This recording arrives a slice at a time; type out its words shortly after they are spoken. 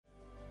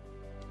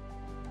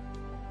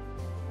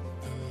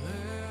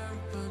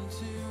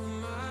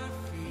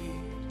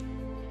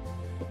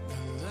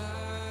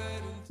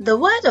The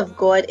Word of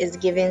God is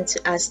given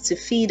to us to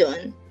feed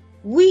on.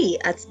 We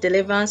at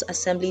Deliverance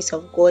Assemblies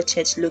of God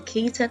Church,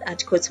 located at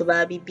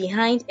Kotobabi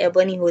behind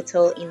Ebony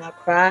Hotel in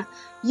Accra,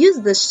 use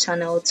this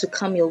channel to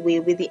come your way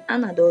with the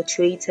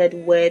unadulterated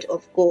Word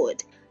of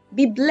God.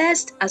 Be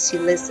blessed as you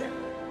listen.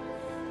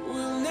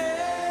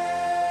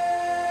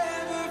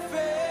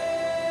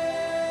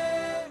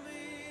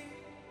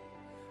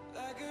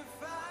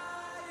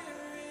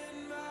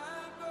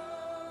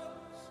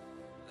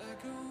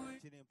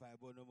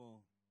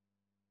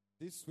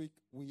 This week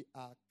we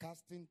are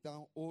casting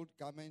down old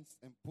garments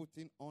and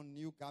putting on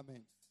new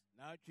garments.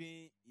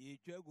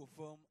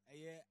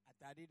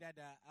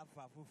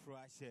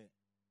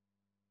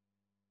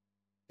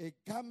 A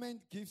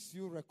garment gives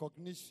you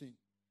recognition.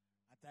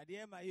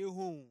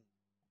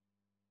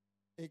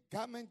 A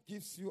garment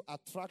gives you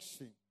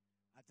attraction.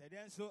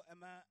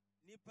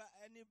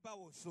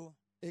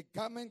 A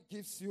garment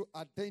gives you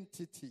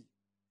identity.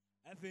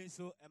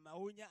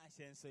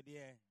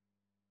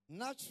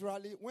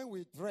 Naturally, when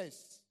we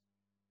dress,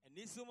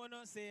 the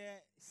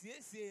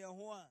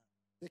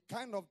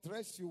kind of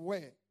dress you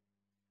wear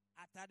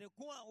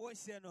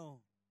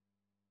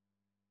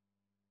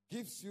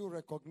gives you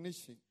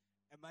recognition,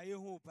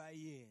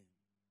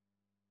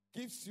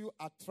 gives you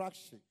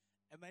attraction,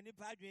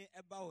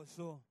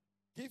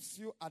 gives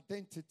you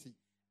identity.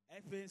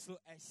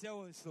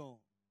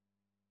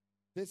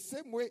 The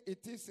same way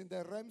it is in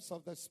the realms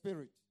of the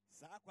spirit.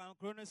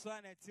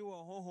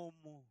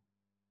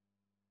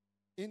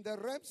 In the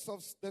realms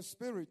of the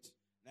spirit,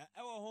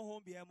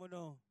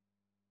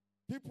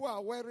 people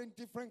are wearing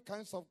different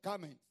kinds of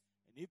garments.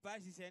 The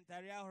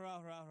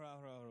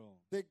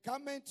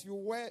garment you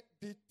wear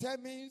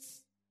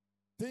determines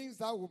things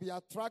that will be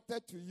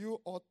attracted to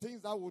you or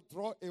things that will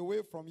draw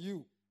away from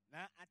you.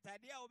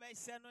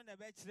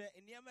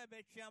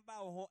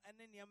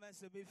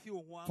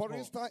 For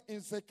instance,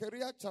 in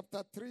Zechariah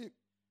chapter 3,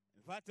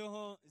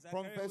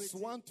 from verse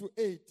 1 to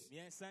 8.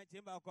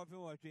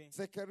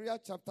 Zechariah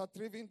chapter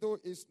 3, even though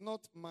it's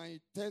not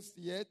my text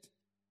yet,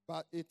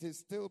 but it is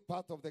still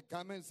part of the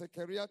garment.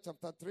 Zechariah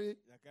chapter 3,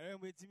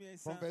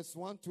 from verse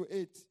 1 to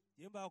 8.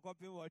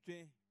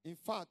 In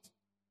fact,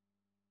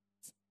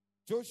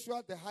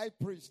 Joshua the high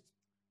priest,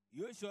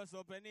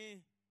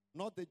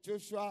 not the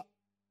Joshua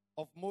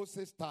of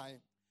Moses'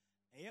 time,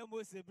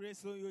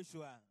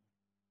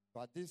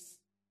 but this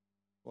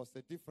was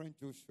a different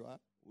Joshua.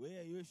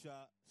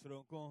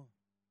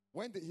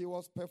 When he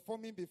was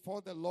performing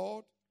before the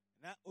Lord,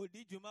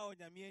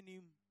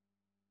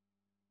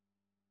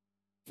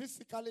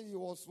 physically he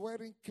was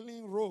wearing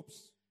clean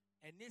robes.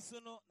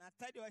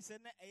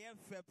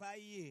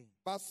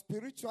 But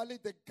spiritually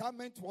the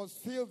garment was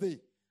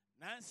filthy.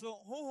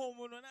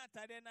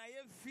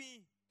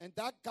 And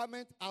that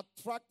garment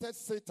attracted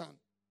Satan.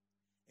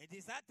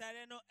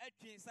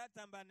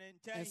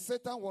 And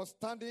Satan was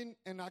standing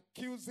and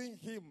accusing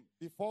him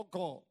before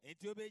God.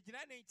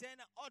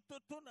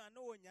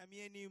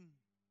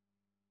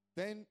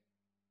 Then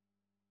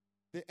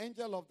the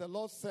angel of the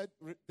Lord said,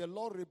 "The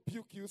Lord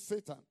rebuke you,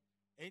 Satan."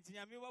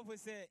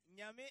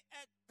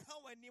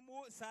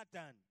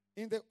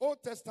 In the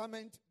Old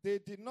Testament, they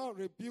did not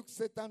rebuke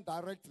Satan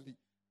directly.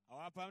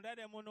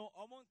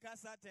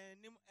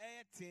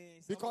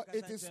 Because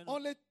it is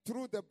only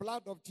through the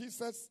blood of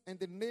Jesus and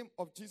the name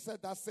of Jesus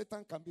that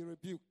Satan can be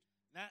rebuked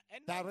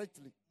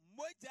directly.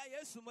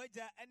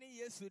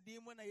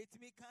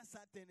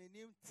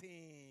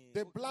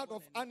 The blood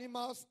of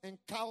animals and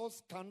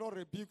cows cannot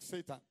rebuke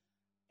Satan.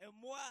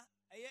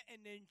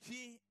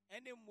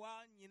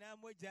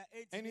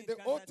 And in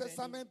the Old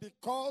Testament,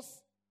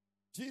 because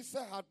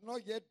Jesus had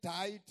not yet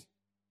died,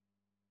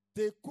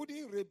 they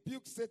couldn't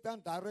rebuke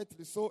Satan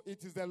directly. So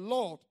it is the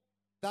Lord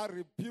that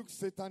rebukes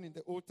Satan in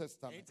the Old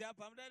Testament.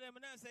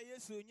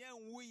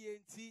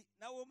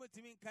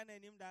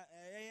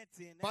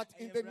 But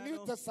in the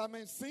New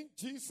Testament, since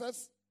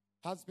Jesus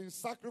has been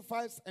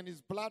sacrificed and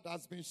his blood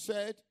has been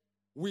shed,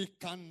 we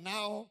can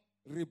now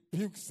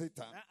rebuke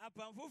Satan.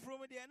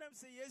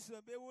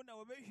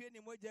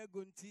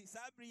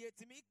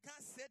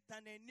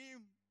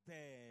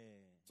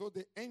 So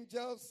the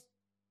angels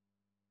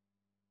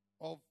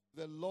of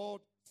the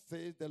Lord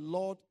say, "The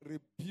Lord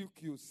rebuke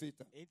you,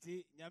 Satan."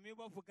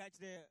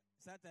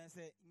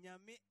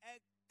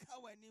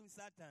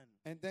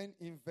 And then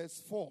in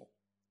verse 4,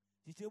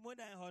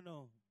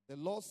 the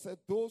Lord said,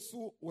 those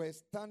who were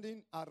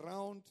standing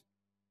around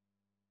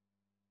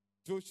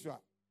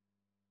Joshua,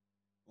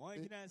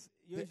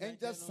 the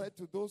angel said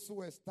to those who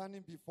were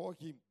standing before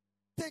him,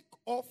 "Take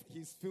off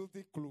his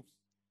filthy clothes."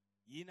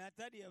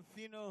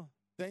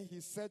 Then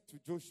he said to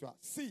Joshua,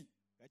 "See,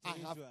 I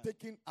have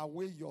taken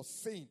away your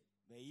sin,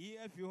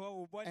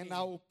 and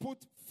I will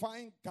put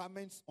fine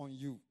garments on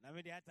you."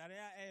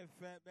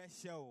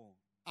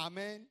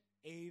 Amen.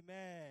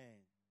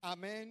 Amen.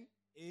 Amen.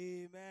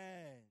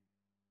 Amen.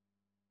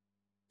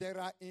 There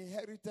are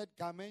inherited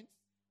garments,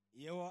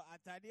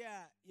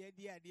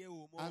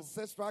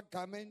 ancestral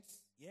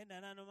garments,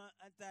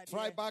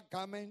 tribal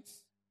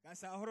garments,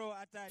 Kasa ahorow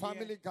atadeɛ.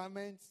 family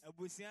garments,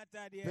 Abusua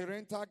atadeɛ.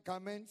 parental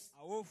garments,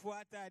 Awofo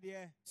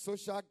atadeɛ.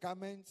 social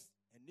garments,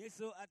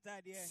 Aniso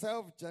atadeɛ.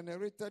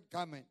 self-generated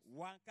garments,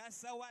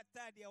 Wankasa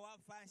watadeɛ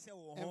wafa nhyɛ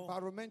wo ho.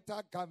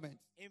 environmental garments.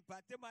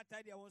 Mpatem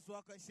atadeɛ wo nso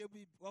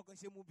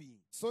wakɔhyɛ mu bi.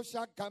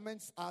 Social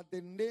garments are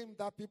the name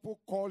that people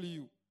call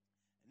you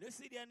Ne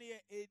si deɛ no yɛ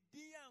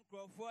edin a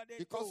nkurɔfoɔ de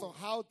because of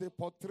how they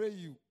portray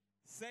you.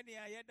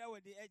 sɛnea yɛda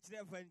wɔ de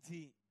akyerɛ fa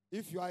nti.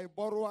 If you are a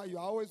borrower, you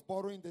are always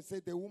borrowing. They say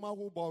the woman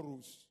who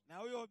borrows.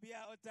 Na woyɛ obi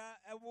a ɔta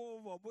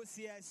ɛwɔ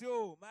bosia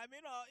so maame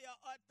na ɔyɛ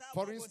ɔta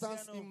For bosia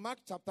instance, no. in Mark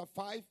chapter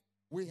 5,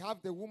 we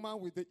have the woman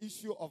with the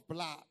issue of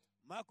blood,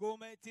 Mako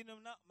ma eti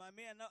nom na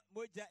maame na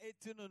mogya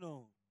eti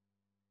no.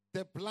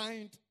 the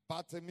blind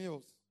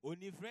Bartimaeus.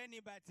 Onifrɛ ni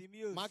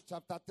Bartimaeus. Mark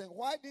chapter 10.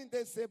 Why didn't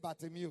they say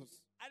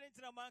Bartimaeus?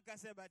 Adentina man ka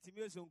sɛ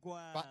Bartimaeus nko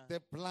a. But the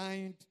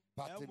blind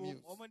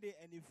Bartimaeus. Ɔmo de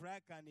anifra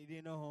ka ne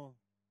din no ho.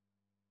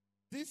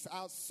 These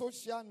are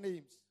social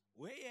names.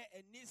 Weyɛ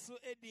ani so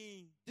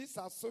edin. These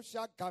are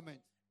social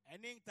garments.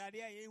 Ɛne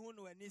ntadeɛ a yɛhu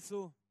no ani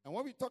so. And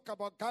when we talk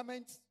about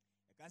garments,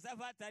 Kasa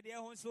fa tadeɛ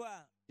ho so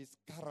a. it's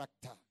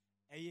character,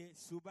 Ɛyɛ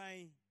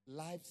suban.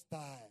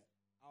 lifestyle.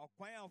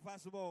 Ɔkwan a ɔfa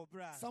so bɔ wɔ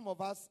bra. Some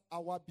of us,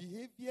 our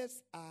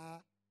behaviors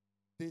are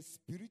the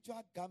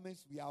spiritual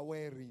garments we are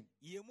wearing.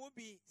 Yɛmu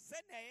bi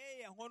sɛnea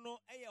yɛyɛ ho no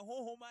ɛyɛ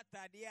honhom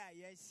atadeɛ a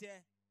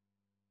yɛhyɛ.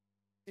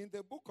 In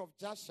the book of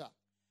Joshua,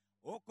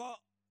 Wokɔ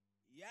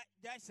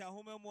Jasha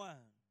homa mu a.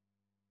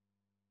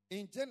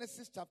 in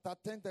Genesis chapter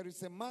 10, there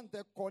is a man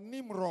there called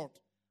Nimrod.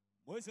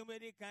 Mose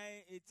medi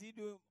kan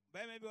etidu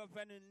bɛrɛ bi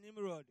wɔfrɛ no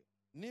Nimrod.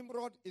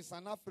 Nimrod is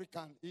an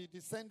African. He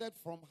descended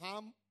from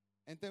Ham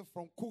and then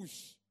from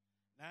Cush.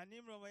 Na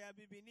Nimrod wɔyɛ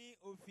bibini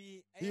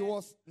ofi. He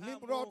was,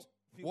 Nimrod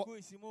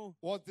Kush mu.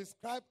 was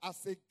described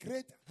as a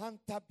great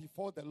hunter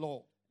before the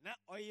Lord. Na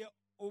ɔyɛ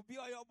obi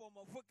ɔyɛ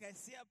ɔbɔmmɔfo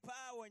kɛseɛ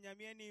paa wɔ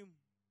Nyame anim.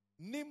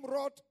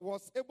 Nimrod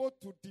was able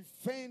to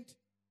defend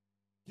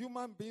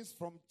human beings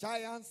from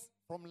giants,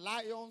 from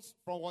lions,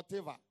 from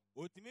whatever.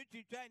 Otumi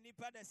twitwa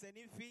nipa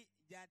dasani fi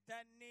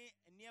gyata ne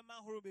nneɛma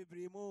ahorow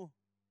bebree mu.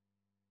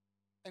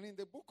 And in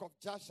the book of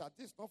Joshua,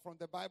 this is not from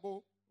the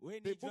Bible. Wei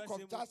The ni book Joshua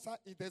mu. of Joshua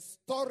is the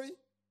story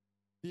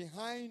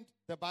behind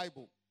the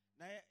Bible.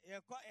 Na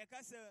yɛka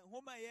sɛ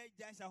homa yɛ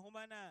Jasha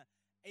homa no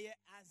a ɛyɛ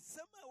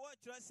asɛm a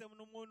wɔtwerɛ asɛm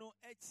no mu no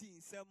akyi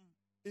nsɛm.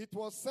 It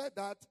was said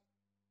that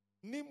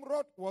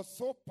Nimrod was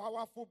so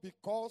powerful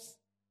because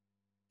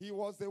he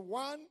was the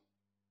one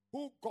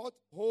who got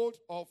hold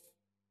of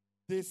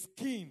the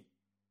skin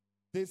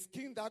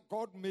that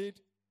God made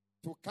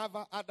to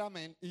cover Adam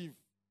and Eve.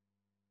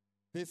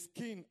 The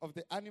skin of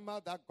the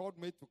animal that God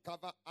made to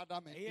cover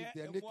Adam and Eve,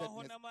 their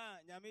nakedness.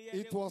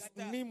 It was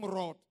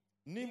Nimrod.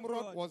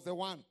 Nimrod was the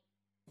one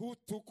who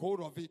took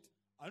hold of it.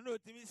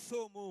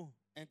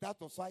 And that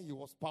was why he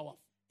was powerful.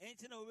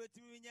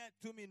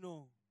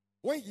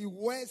 When he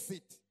wears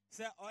it,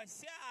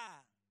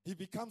 he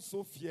becomes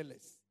so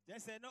fearless.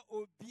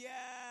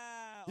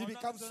 He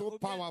becomes so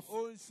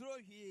powerful.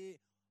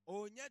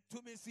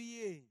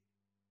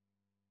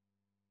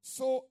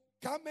 So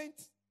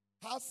garment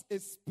has a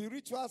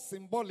spiritual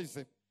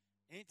symbolism.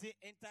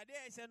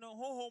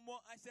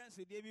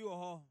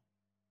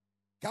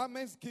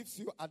 Garments gives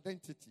you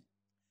identity.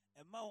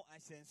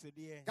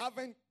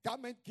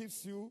 Garment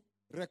gives you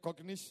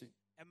recognition.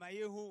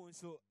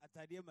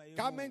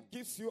 Garment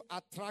gives you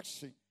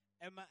attraction.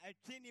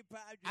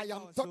 I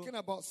am talking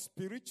about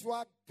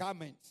spiritual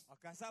garments.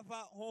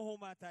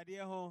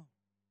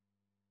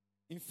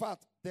 In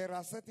fact, there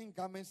are certain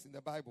garments in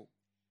the Bible.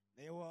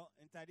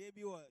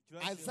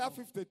 Isaiah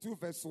 52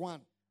 verse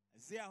 1.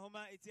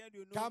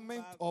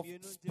 Garment of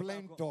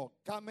splendor.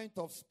 Garment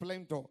of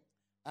splendor.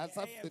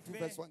 Isaiah 52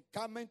 verse 1.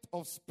 Garment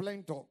of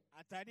splendor.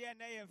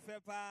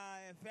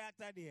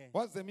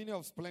 What's the meaning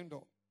of splendor?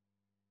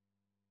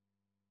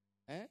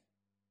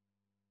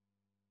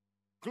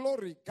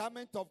 Glory.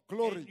 Garment of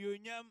glory.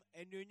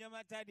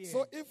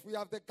 So if we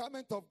have the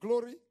garment of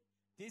glory,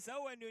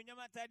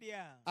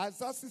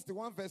 Isaiah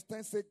 61 verse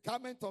 10 says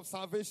garment of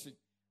salvation.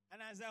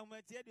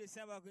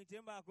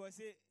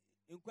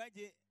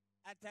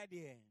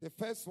 The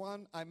first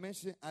one I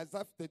mentioned,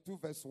 Isaiah 52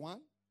 verse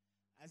 1.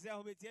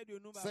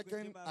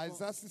 Second,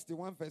 Isaiah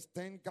 61 verse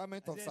 10,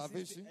 garment of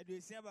salvation.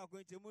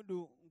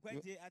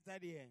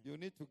 You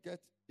need to get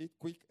it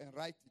quick and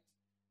write it.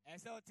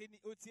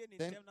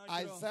 Then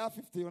Isaiah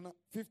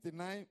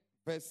 59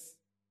 verse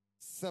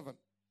 7.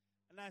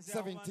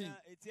 17.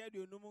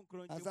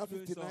 Isaiah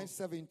 59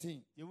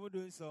 17.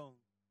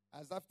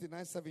 Isaiah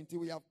 59 17.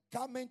 We have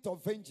garment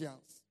of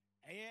vengeance.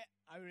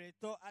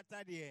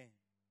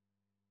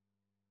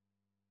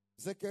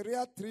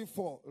 Zechariah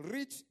 3:4.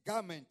 Rich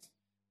garment.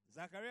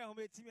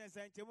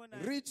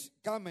 Rich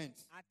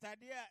garment.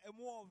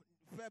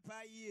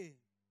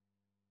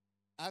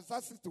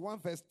 Isaiah 61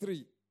 verse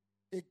 3.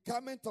 A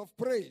garment of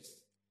praise.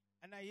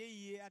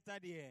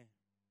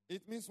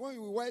 It means when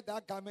you wear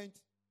that garment,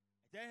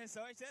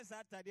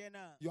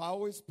 you are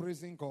always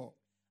praising God.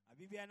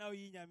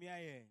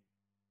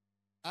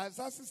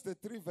 Isaiah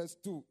 63 verse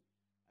 2.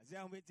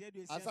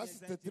 Isaiah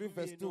 63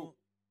 verse 2.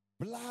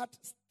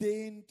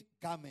 blood-stained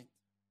garment.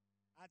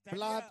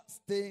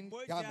 Blood-stained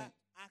garment.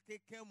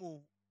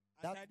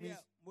 That means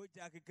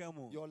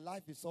your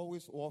life is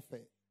always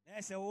warfare.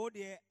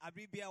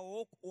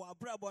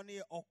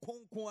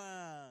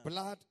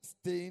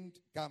 Blood-stained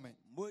garment.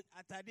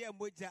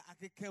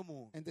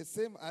 And the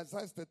same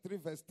Isaiah 3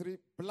 verse 3,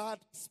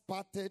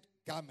 blood-spattered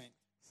garment.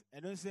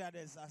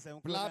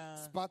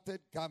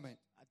 Blood-spattered garment.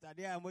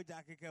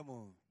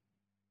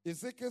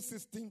 Ezekiel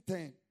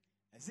 16:10.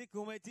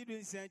 Ezekiel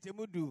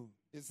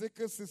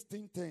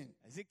 16:10.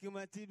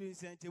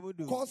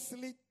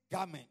 Costly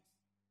garment.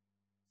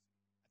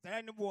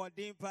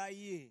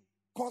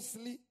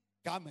 Costly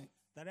garment.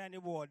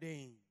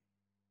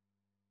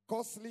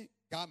 Costly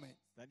garment.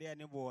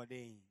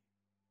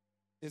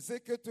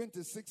 Ezekiel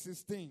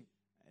 26:16.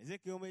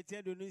 Ezekiel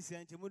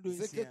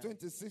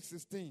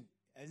 26:16.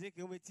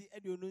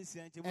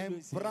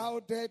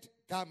 Embroidered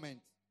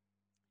garment.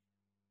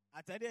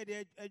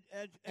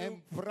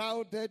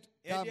 Embroidered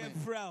garment.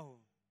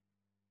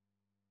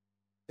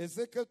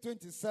 Ezekiel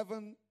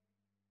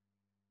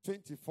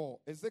 27:24.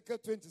 Ezekiel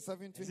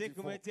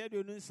 27:24.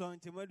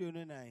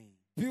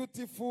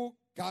 Beautiful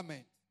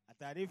garment.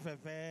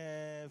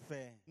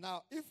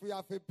 Now, if we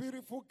have a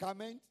beautiful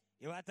garment,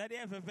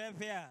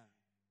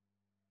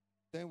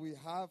 then we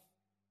have,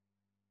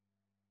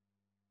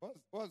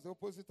 what's the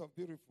opposite of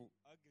beautiful?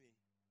 Ugly.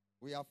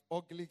 We have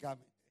ugly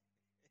garment.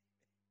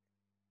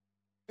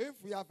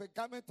 If we have a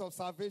garment of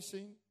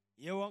salvation,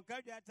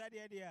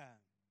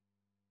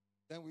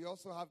 then we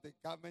also have the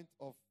garment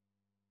of,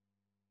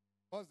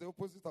 what's the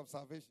opposite of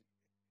salvation?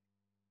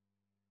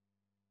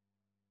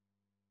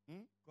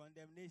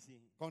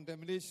 Condemnation.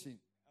 Condemnation.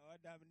 Or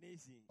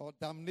damnation. Or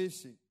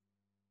damnation.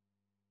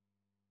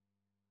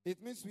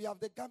 It means we have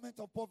the garment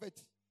of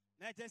poverty.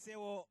 It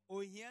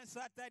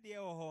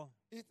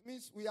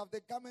means we have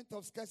the garment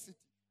of scarcity.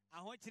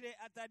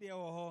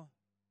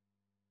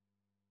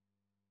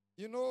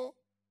 You know,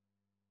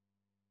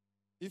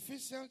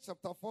 Ephesians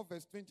chapter 4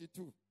 verse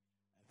 22.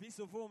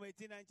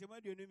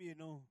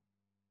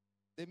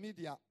 The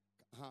media.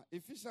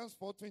 Ephesians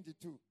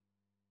 4:22.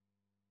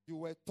 You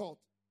were taught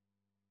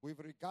with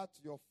regard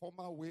to your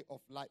former way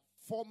of life.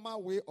 Former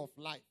way of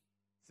life.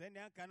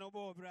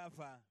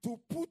 To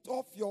put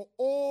off your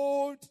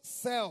old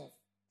self,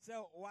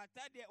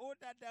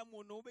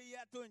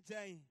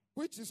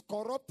 which is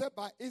corrupted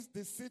by its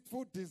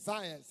deceitful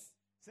desires.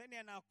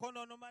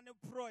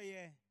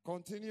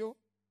 Continue.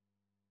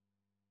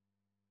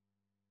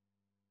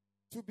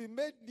 To be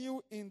made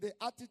new in the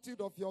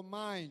attitude of your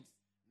mind.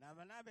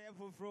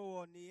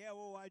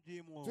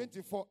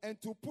 24.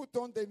 And to put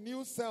on the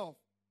new self,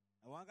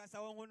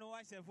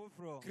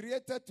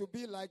 created to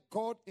be like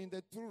God in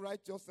the true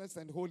righteousness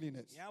and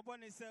holiness.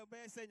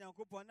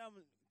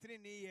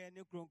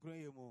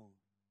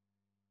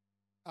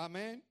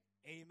 Amen.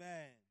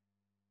 Amen.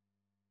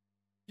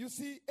 You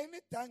see,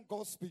 anytime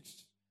God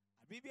speaks,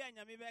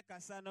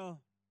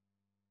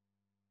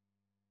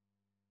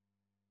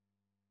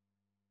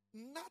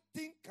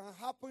 nothing can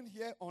happen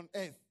here on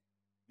earth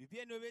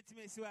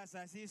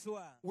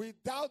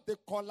without the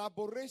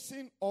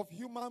collaboration of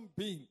human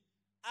beings.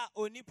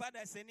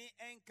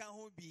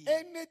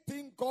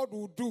 Anything God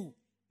will do,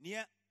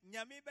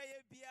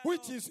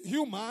 which is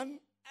human,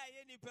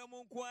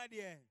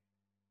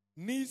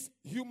 needs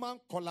human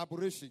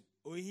collaboration.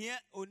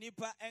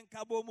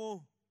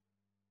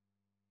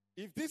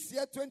 If this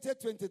year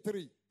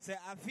 2023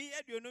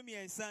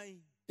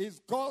 is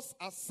God's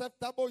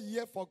acceptable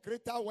year for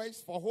greater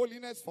works, for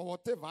holiness, for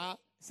whatever,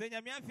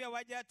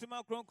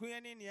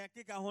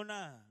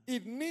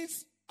 it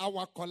needs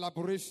our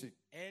collaboration.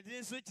 If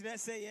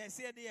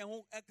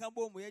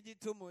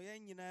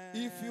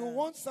you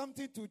want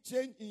something to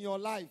change in your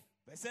life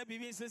in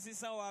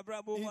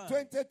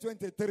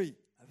 2023,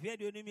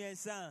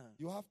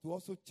 you have to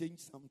also change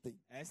something.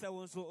 It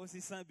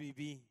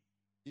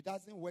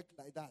doesn't work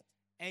like that.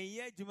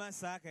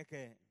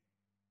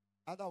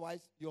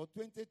 Otherwise, your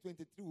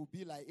 2023 will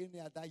be like any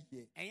other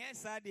year.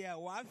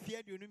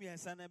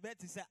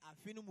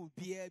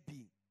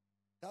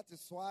 That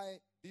is why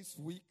this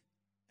week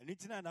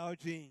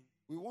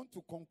we want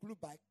to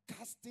conclude by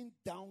casting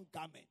down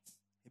garments.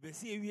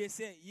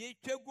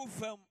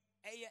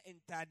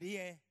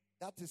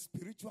 That is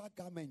spiritual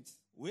garments.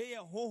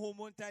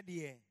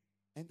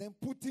 And then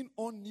putting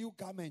on new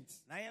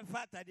garments.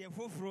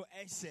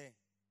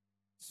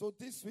 So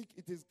this week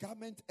it is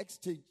garment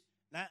exchange.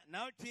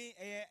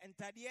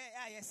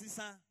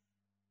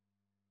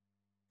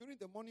 During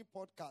the morning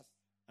podcast,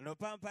 then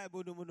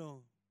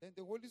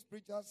the Holy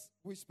Spirit just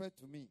whispered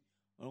to me,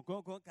 why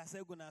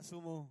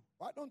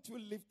don't you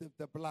lift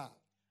the blood?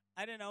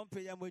 I didn't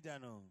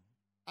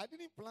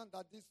plan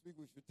that this week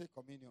we should take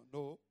communion.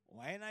 No.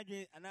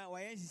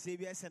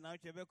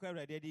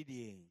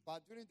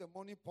 But during the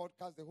morning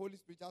podcast, the Holy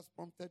Spirit just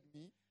prompted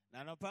me.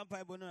 And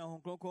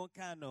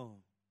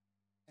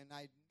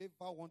I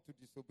never want to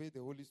disobey the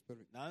Holy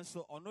Spirit.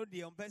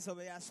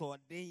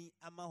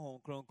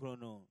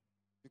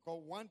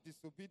 Because one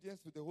disobedience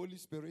to the Holy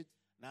Spirit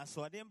can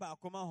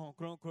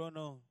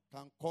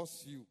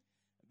cause you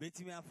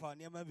Obetimi afa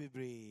niema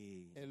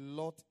bebre. A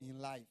lot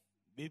in life.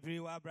 Bebre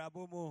wa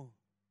brabo mo.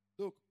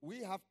 Look,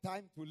 we have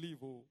time to live.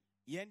 Oh.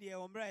 Yende e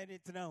ombra ene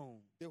tena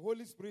ho. The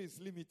Holy Spirit is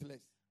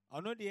limitless.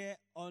 Ono de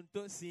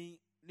onto sin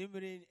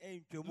nimre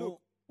entwemo.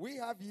 Look, we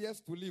have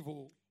years to live.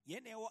 Oh.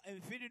 Yene wo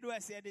emfidi do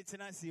ase de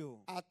tena se o.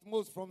 At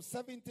most from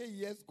 70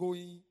 years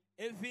going,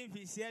 Efin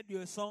fi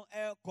dio son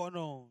e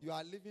kono. you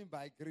are living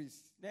by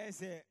grace. Na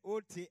se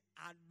oti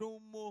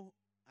adomo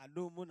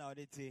na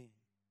odete.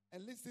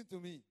 And listen to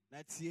me. Na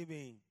tie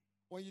me.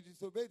 When you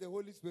disobey the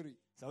Holy Spirit,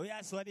 So we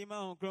are swadi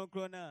ma hon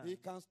kron na. He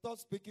can stop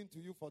speaking to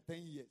you for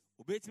 10 years.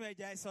 Obetimi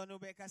ejai so no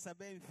be kasa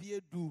be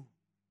mfie du.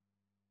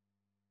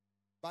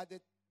 But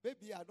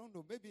maybe, I don't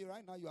know, maybe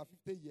right now you are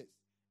 50 years.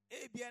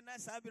 Ebia na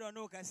sabiro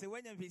no kase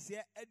wanya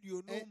mfisia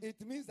aduonum. And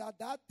it means that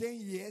 10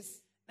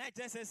 years Na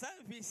chese sa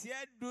mfisia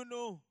du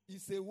no.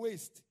 is a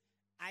waste.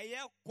 Aye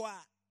kwa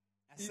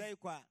asai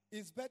kwa.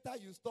 It's better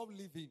you stop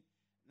living.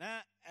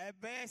 Na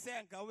ebe se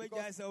nka we Because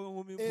jai se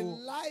wo mi A bo.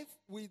 life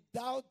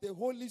without the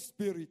Holy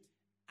Spirit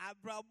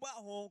Abrabo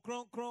hon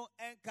kron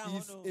enka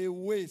is hono. a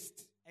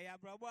waste. E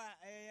abrabo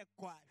e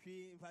kwa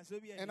hwi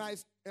mfaso bi And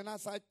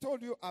as I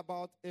told you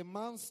about a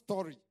man's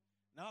story,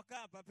 na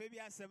oka papa bi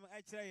asem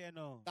a kire ye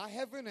no. that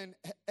heaven and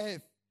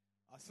earth,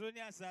 Osoro ni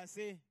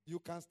asase you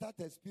can start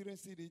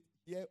experiencing it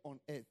here on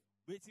earth.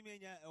 betimi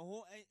nya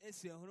ho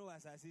esu ehunu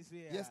asase so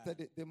ya.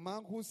 Yesterday, the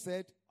man who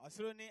said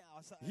Osoro ni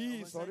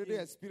he is already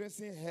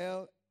experiencing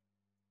hell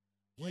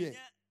here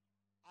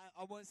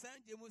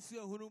obonsan je musu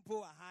ehunu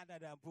po aha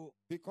dada po.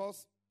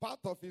 because part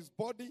of his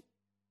body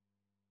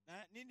Na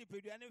ni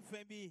nipedua ne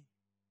fa bi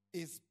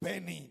is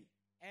burning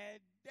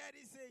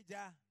daddy say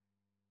ja.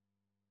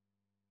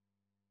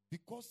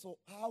 because of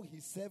how he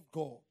served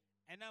God.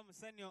 Enam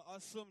senior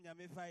osom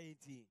nyame fa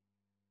enti.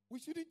 We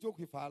shouldn't joke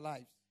with our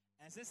lives.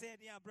 Ense se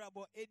ni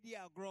abrabo edi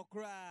agro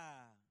kra.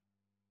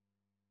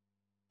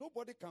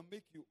 Nobody can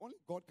make you. Only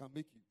God can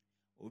make you.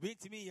 Obi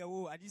timi ye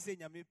wo adi se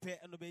nyame pe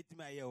eno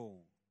betimi aye wo.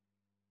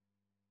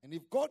 And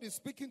if God is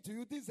speaking to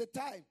you, this is the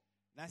time.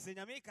 Na se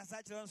nyame kasa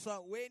kire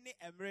nso we ni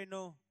emre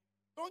no.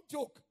 Don't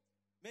joke.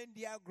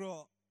 Mendi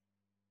agro.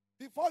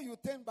 Before you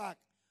turn back,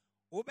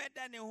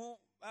 Obeda ne ho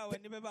a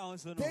wani beba ho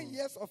so no. 10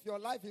 years of your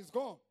life is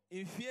gone.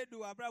 Ifie du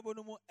abrabo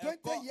no mu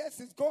 20 years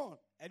is gone.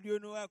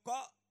 Eduonu eko.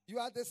 You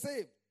are the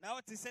same. Na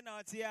what se na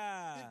what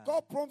ya. If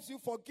God prompts you,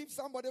 forgive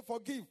somebody,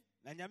 forgive.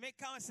 Na nyame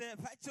kan se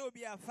fache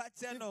obi a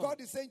fache If no. God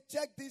is saying,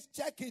 check this,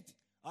 check it.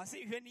 O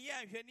se hwani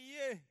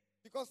ye.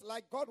 Because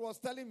like God was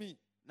telling me,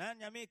 Na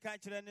nyame ka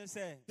kire no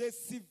se the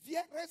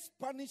severest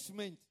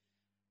punishment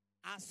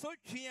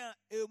asotwe a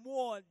emu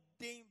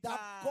odin that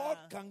pa. God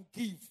can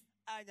give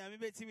A nyame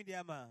betimi de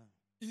ama.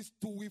 is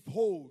to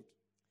withhold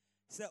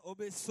Se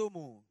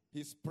obesomo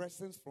his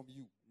presence from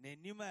you.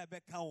 n'anim a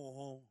ɛbɛka wo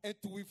ho. And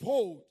to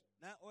withhold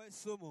Na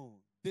obesomo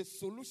the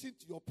solution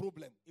to your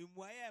problem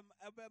imuaye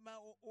ɛbɛma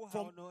wo ha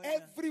from no.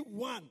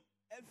 everyone,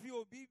 Efi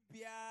obi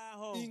bia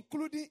ho.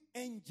 including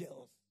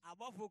angels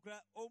Abɔfo kra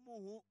omu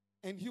hu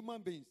and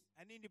human beings,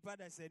 ani nipa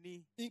da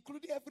sani.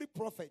 including every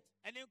prophet.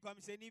 Ani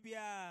nkwamsani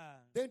bia.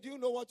 Then do you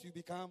know what you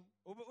become?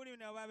 Uni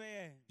na ba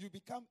be. You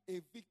become a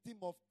victim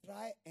of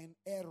try and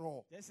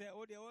error. Just say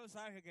o de o so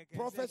ahwe keke.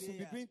 Prophets will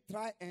be doing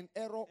try and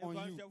error on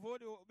you. Nkwamsafo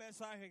de be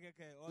so ahwe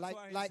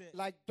keke.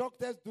 Like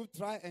doctors do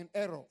try and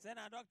error. Say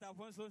na doctor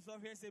fo so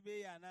hwe se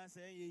be ya na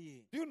say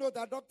yeye. Do you know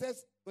that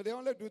doctors, but they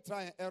only do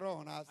try and error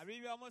on us? Abi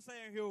bi omo say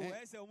hwe o,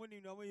 e say omo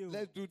ni no omo yo.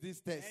 Let's do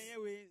this test.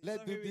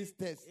 Let's do this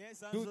test.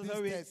 Yes, Do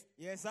this test.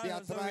 Yes, They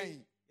are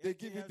trying. They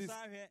give you this.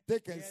 They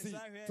can see.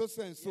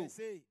 So and so.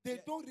 They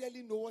don't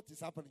really know what is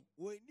happening.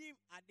 We nim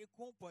ade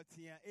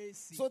kompotia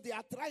AC. So they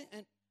are trying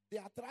and they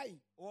are trying.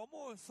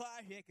 Omo so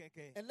ahwe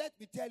keke. And let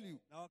me tell you,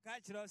 Na o ka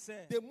kire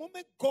say. the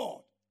moment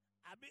God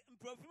Abi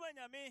mprofima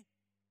nyame.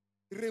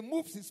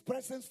 removes his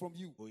presence from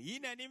you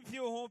Oyi na nim fi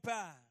ho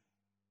pa.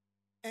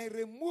 and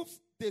removes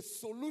the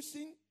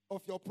solution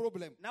of your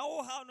problem Na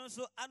wo ha no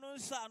so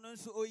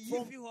anonso oyi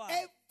from fi ho a.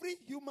 every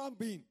human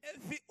being,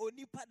 Efi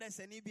onipa da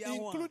sani bia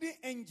ho. including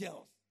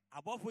angels.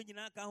 Abofo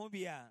nyina ka ho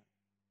bia.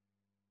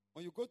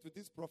 When you go to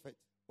this prophet,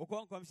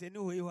 Okon komseni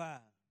ho yi ho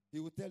a. he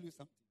will tell you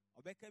something.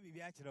 Obeka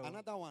bibia kire wo.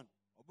 Another one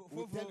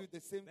will tell you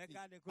the same thing.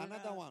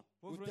 Another one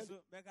will tell you.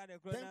 beka de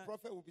 10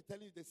 prophet will be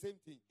telling you the same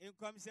thing.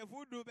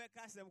 Nkwamsefu du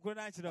beka sem kro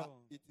na kire But wo.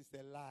 it is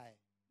a lie.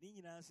 Ni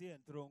nyina so ye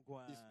ntro nko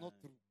a. It's not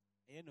true.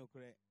 E no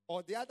kure.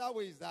 Or the other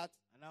way is that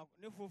Ana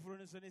ne foforo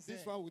no so ne se.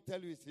 this one will tell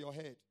you it's your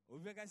head.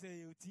 Obi beka se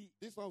ye oti.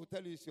 This one will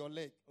tell you it's your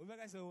leg. Obi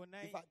beka se wo In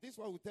nai. fact, this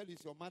one will tell you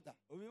it's your mother.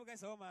 Obi beka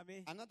se wo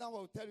mame. Another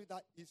one will tell you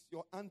that it's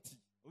your auntie.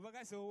 Obi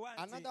beka se wo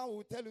anti. Another one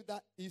will tell you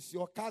that it's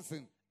your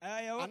cousin.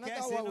 Ya wo Another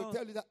kese one will no.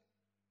 tell you that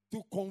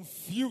to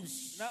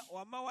confuse. Na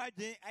wama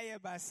wadwen aye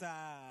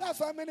basa. That's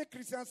why many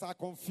Christians are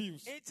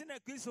confused. Eti na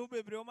Kristo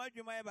bebre o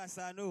madwuma aye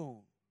basa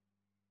no.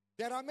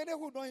 There are many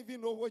who don't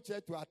even know what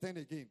church to attend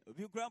again.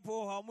 Obi krampo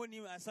ho mo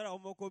nim asara o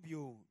moko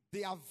bio.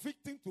 They are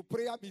victim to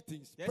prayer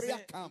meetings, prayer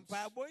camps,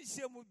 Pa bo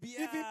nhemu bia.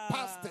 even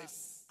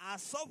pastors.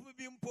 Asofu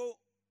bi mpo.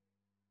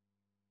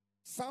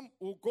 Some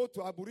will go to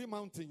Aburi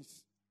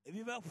Mountains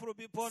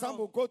Some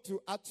will go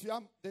to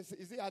Atua.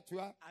 Is it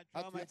Atua?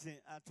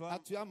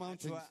 Atua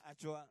Mountains.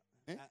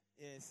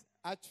 Yes.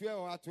 Atua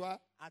or Atua?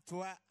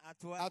 Atua.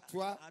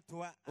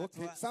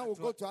 Okay. Some will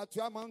go to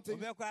Atua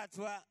Mountains.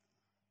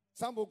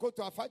 Some will go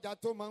to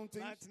Afajato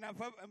Mountains.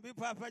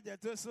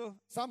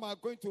 Some are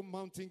going to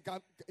Mountain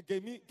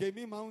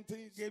Gemi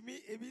Mountains.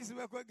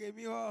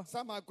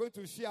 Some are going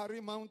to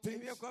Shiari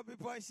Mountains.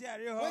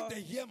 When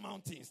they hear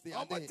mountains, they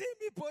are there.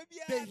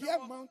 They hear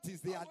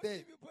mountains, they are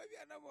there.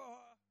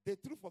 The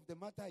truth of the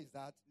matter is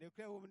that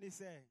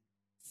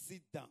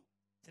sit down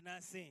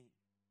and say,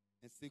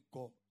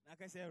 God, have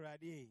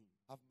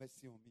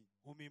mercy on me.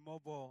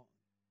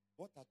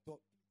 What I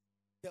thought,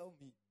 tell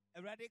me.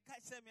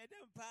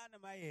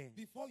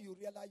 Before you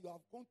realize you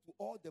have gone to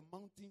all the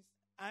mountains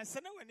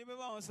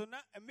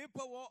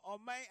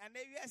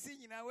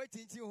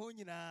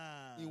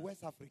in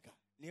West Africa.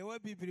 You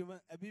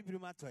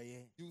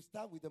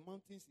start with the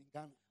mountains in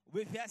Ghana.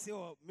 Then you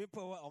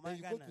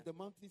go to the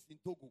mountains in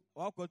Togo.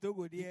 You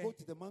go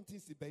to the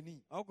mountains in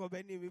Benin. You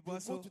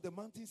go to the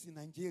mountains in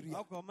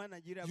Nigeria.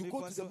 You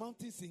go to the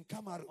mountains in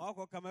Cameroon.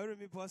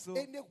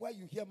 Anywhere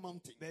you hear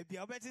mountains,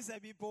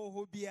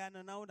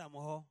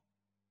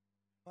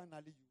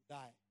 finally you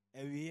die.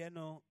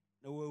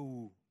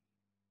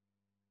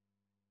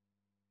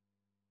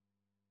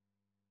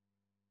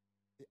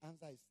 The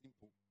answer is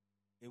simple.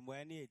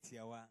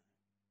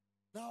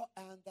 Now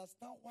I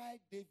understand why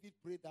David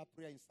prayed that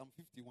prayer in Psalm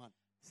 51.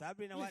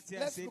 Please,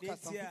 let's look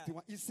at Psalm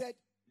 51. He said,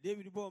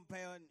 take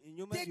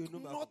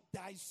not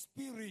thy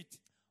spirit.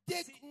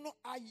 Take not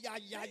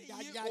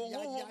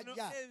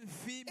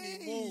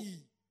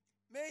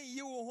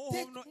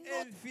Take not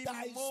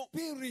thy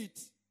spirit.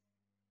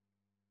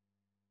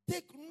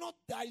 Take not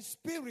thy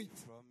spirit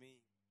from me.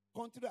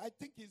 Continue. I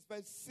think it's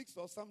verse 6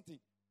 or something.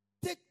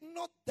 Take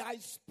not thy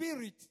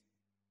spirit.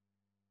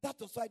 That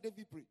was why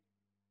David prayed.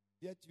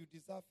 Yet you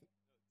deserve it.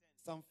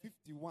 Psalm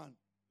 51.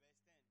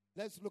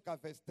 Let's look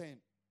at verse 10.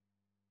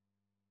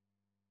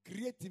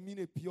 Create in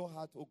me a pure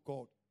heart, O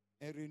God,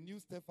 and renew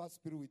steadfast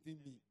spirit within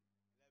me.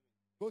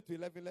 Go to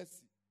 11. Let's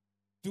see.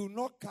 Do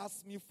not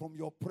cast me from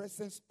your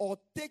presence or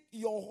take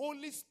your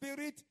Holy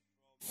Spirit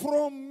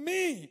from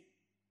me.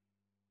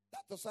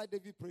 That was why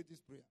David prayed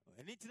this prayer.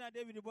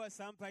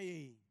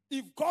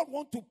 If God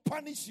wants to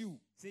punish you,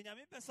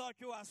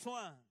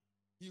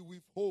 He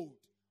withhold.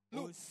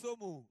 Look,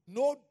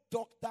 no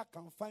doctor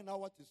can find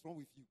out what is wrong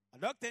with you.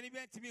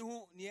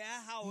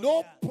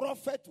 No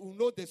prophet will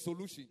know the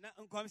solution.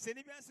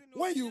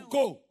 When you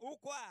go,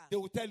 they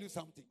will tell you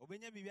something.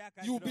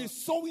 You will be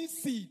sowing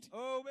seed.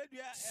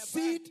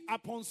 Seed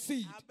upon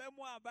seed.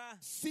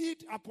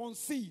 Seed upon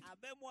seed.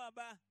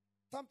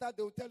 Sometimes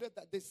they will tell you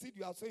that the seed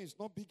you are sowing is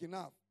not big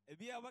enough.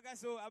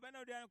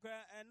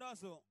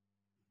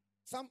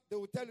 Some they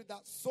will tell you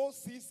that sow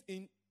seeds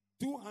in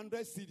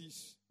 200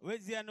 CDs.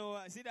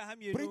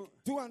 Bring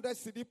 200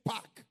 CD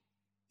pack.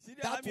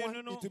 That one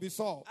it will be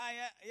solved.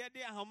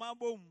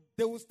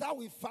 They will start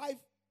with 5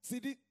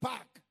 CD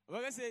pack.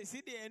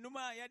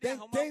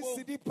 Then 10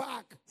 CD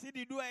pack.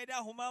 Then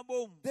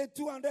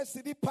 200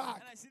 CD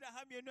pack.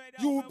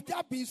 You will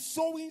just be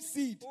sowing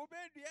seed.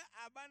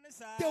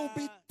 They will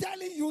be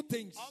telling you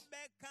things.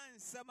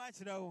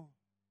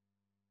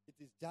 It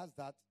is just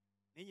that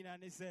you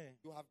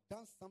have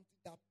done something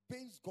that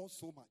pains God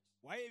so much.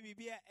 And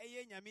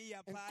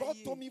God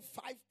told me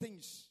 5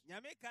 things.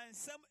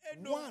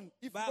 One,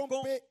 if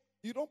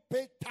you don't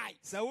pay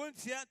tithes.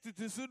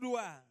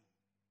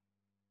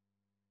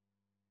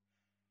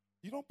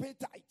 You don't pay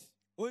tithes.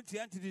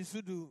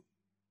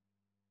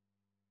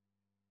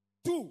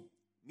 2,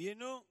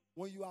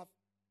 when you have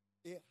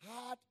a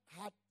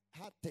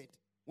hard-hearted,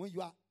 when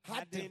you are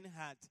hardened,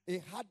 a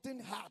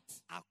hardened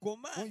heart.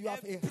 When you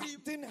have a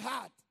hardened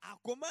heart.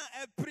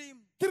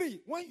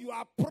 3, when you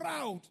are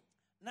proud.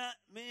 The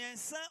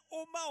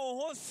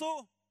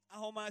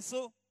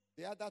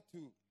other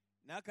 2,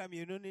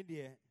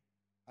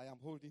 I am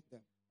holding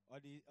them.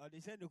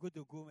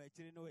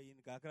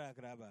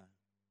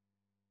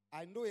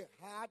 I know a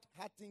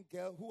hard-hearted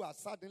girl who has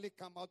suddenly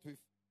come out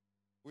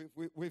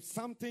with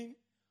something.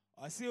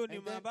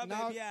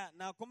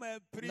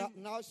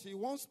 Now she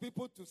wants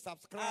people to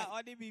subscribe.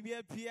 I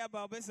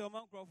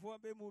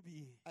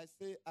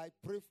say, I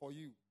pray for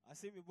you.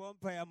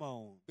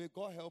 May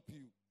God help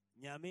you.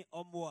 The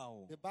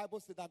Bible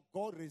says that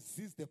God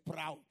resists the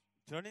proud.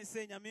 But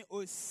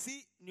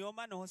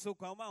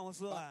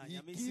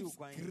He gives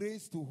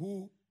grace to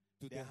who?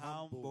 To the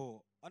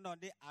humble.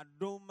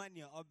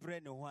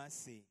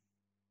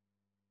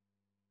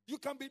 You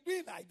can be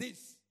doing like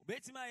this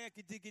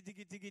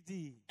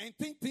and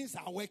think things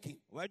are working.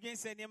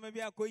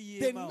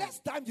 The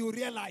next time you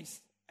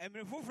realize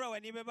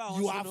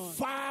you are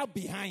far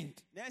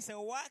behind. That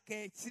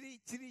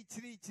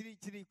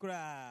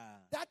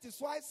is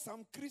why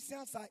some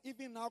Christians are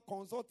even now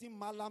consulting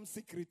Malam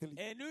secretly.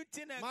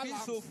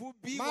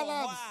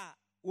 Malams.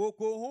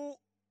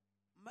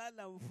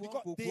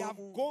 Because they have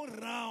gone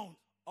round.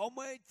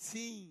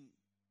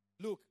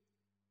 Look,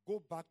 go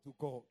back to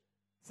God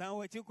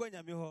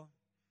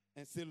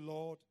and say,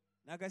 Lord,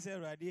 Nakasa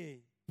Radi.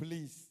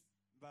 Please,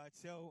 But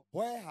so,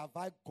 where have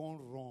I gone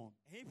wrong?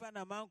 if an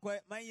amount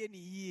my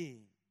ye.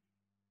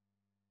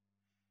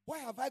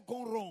 Where have I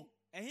gone wrong?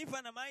 And if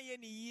an amount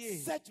ye.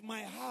 Search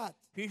my heart.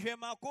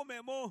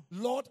 Mo.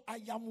 Lord,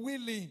 I am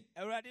willing.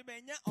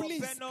 Eradimenya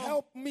Please openo.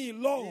 help me,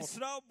 Lord.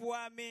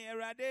 Israbua me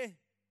erade.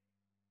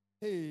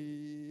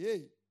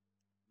 Hey.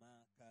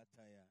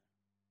 Makataya.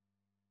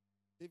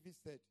 David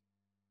said,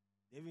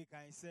 David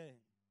can say,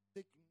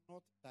 take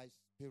not thy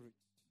spirit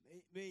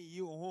may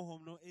you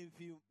home no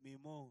envy me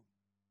more.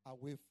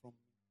 away from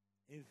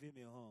me. Envy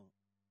me home.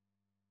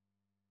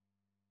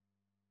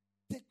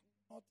 Take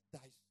not thy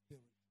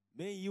spirit.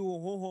 May you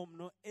home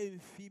no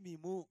envy me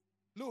more.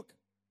 Look,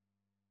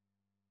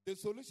 the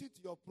solution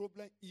to your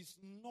problem is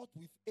not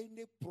with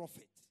any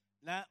prophet.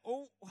 Na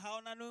o how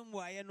na no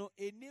mwaye no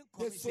eni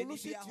The commission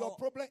solution to your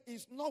problem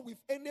is not with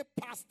any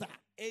pastor.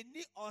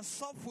 eni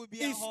osofo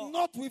bia It's ho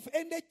not with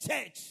any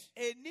church.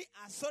 eni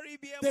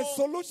asori bia The mo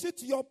solution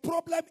to your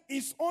problem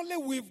is only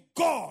with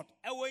God.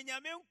 e wo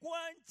nyame nko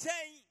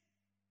anchen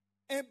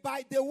And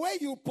by the way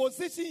you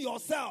position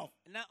yourself,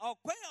 na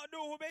okwan odo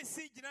ho be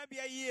si gina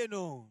bia yie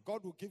no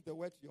God will give the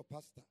word to your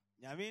pastor.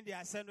 nyame ndi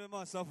asendo mo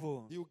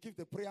osofo He will give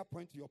the prayer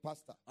point to your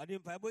pastor. odi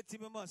mpa bo ti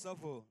mo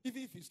osofo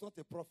Even if he's not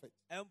a prophet.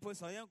 empo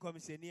so yen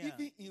commissioner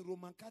Even in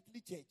Roman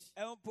Catholic Church,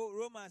 empo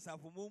romans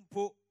afumu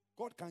mpo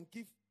God can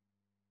give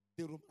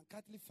the Roman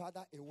Catholic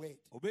father a word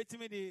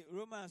obetimi di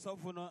romans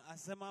ofo no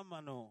asema ma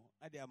no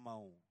ade ama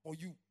wo for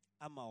you.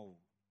 ama wo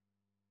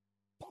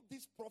Stop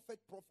this prophet.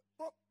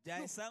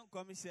 jaisan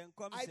commission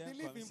I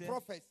believe in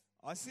prophets.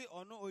 osi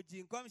ono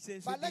oji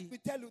commission so But let bi me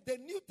tell you, the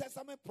New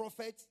Testament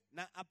prophets,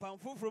 na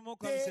apamfufuru mo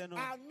they commission no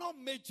are not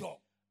major.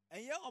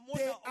 enye omo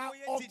They na are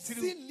omo ye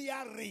titiri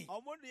auxiliary.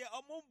 omo de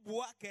omo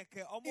bua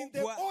keke omo In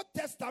the bua Old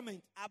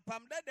Testament,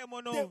 apam da dem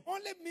the no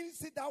only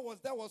ministry that was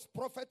there was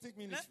prophetic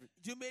na ministry.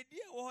 jumedi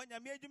wo ho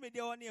nyame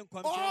jumedi wo ne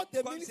All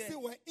the commission ministry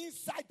were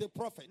inside the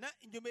prophet. na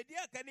jumedi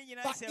aka ne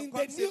nyina But se in the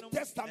commission New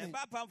Testament,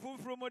 ba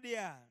apamfufuru mo de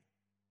a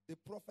the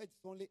prophet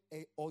is only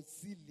an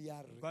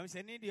auxiliary.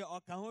 commission ni de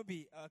oka ho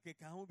bi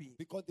okeka ho bi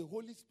Because the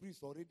Holy Spirit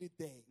is already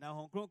there na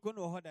hon kronkron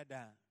no ho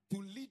dada to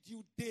lead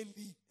you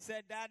daily.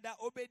 se dada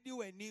obedi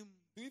wanim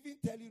To even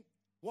tell you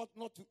what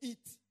not to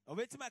eat.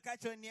 obetima ka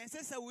cho ne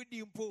sesa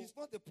wodi mpo It's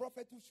not the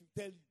prophet who should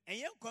tell you.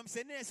 enye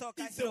commission ne se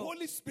oka It's the cho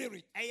Holy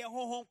Spirit. eye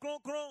hon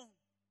kronkron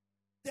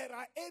There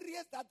are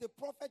areas that the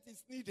prophet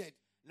is needed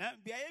na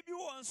biaye bi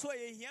wo nso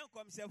ye hia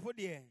commission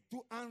de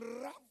to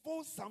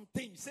unravel some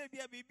things. se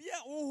bia bibia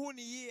uhu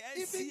ni yi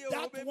ensie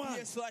that obebi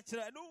one. so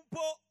akira no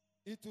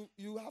mpo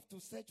You have to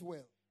search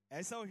well.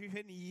 esa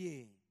ohwehwe ni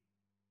yi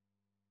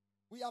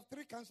We have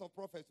three kinds of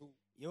prophets.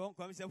 ye won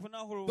commission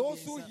na horo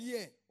Those who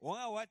hear,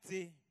 won a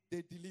wate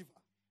they deliver.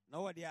 na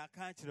wo de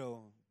aka akira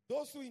o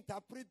Those who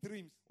interpret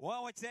dreams. won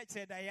a wo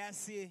kire da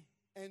yase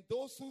And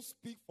those who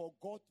speak for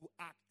God to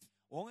act.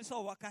 won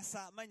so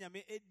wakasa ma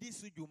nyame edi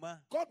so dwuma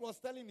God was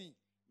telling me,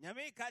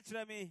 nyame ka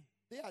kire me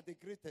they are the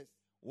greatest.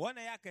 won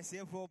ya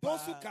kasefo pa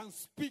Those who can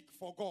speak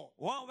for God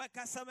won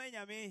wakasa ma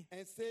nyame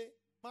and say,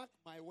 mark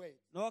my word.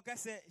 na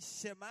wakasa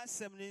hyema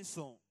asem ne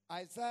nso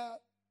Isaiah,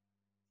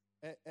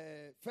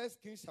 1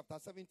 Kings chapter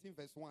 17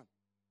 verse 1.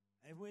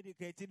 efu di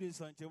ka ti du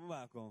so nchemu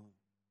ba ko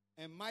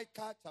And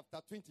Micah chapter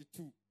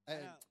 22.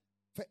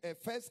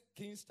 1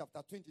 Kings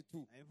chapter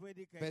 22. efu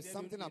di ka There's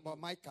something about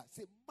Micah.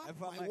 Say, mark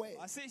my word.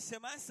 I say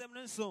hyema asem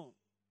ne nso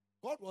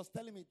God was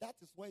telling me that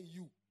is where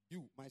you,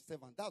 my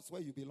servant, that's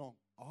where you belong.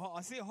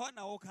 I say ho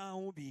na wo kan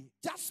ho bi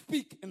Just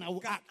speak and I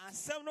will ka act.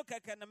 asem no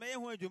kaka na me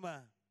ho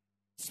adwuma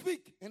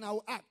Speak and I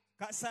will act.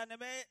 kasa na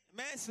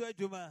me so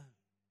adwuma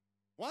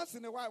Once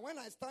in a while, when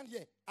I stand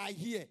here, I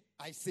hear,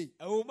 I say.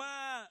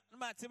 ewuma na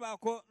ma te ba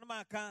ko na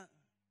ma kan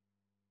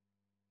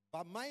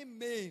But my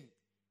main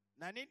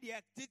na ne dia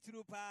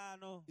titru pa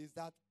no is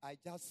that I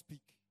just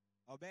speak.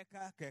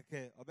 obeka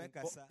keke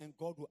obeka sa And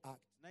God will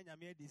act. na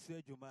nyame di so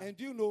adwuma And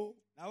do you know,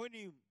 na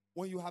woni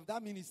when you have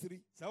that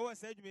ministry, sa wo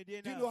sa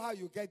adwumedie do you know na how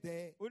you get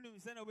there?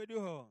 woni se na obedu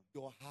ho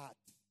Your heart.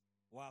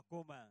 wa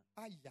koma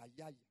Ay, ay,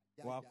 ay, ay,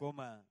 ay, wa ay.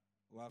 koma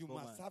wa You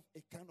koma must have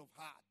a kind of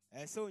heart,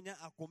 ese onya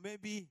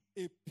akoma bi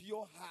a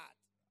pure heart.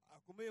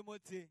 akoma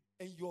emote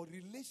And your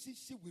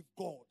relationship with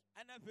God,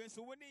 ana fe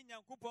so woni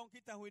nyankopon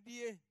kita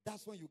hodie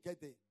that's when you get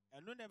there.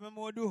 eno na be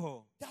mo du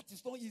ho That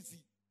is not easy.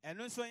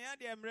 eno so ya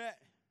de mre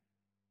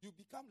You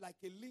become like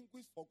a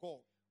linguist for God.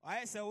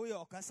 I say we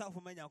are okasa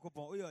for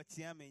nyankopon we are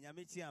tia me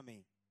nyame tia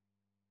me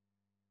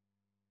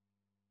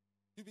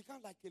You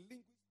become like a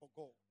linguist for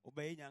God.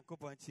 obey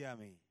nyankopon tia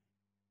me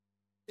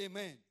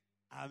Amen.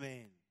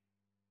 amen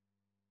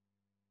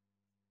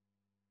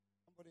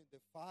Somebody in the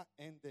far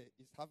end there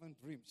is having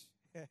dreams.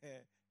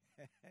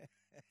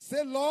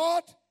 Say,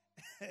 Lord,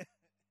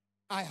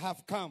 I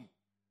have come.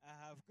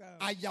 I have come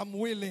I am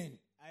willing.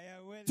 I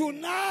am willing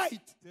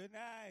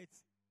Tonight.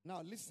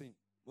 Now listen.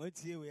 What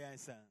here we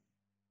answer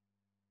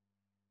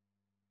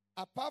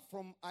Apart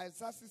from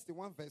Isaiah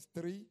 61 verse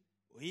 3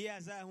 we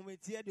asa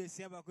humetia de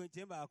sia ba ko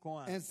nchemba ko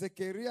a and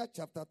Zechariah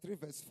chapter 3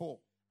 verse 4,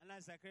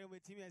 ana sakare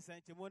metimi asa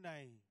nchemo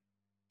nai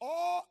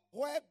Or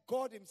where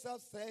God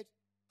himself said,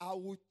 I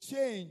will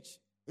change,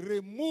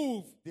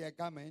 remove their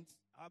garments.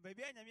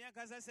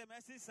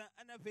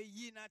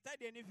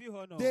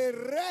 The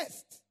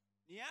rest,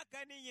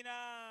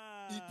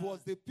 it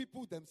was the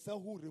people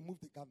themselves who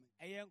removed the garment.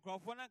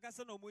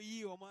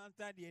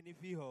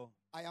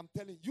 I am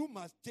telling you, you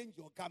must change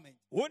your garment.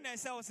 You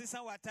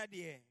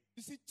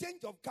see,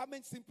 change of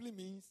garment simply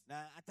means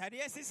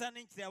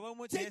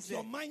change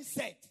your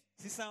mindset.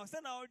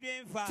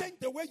 Change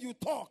the way you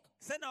talk.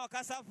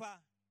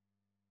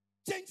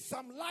 Change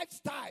some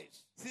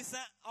lifestyles. Ask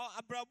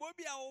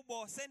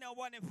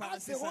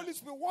the Holy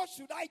Spirit, what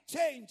should I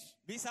change?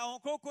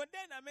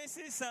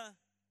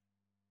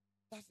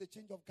 That's the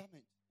change of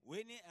garment.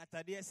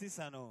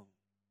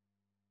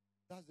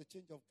 That's the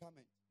change of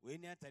garment.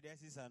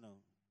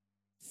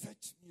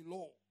 Search me,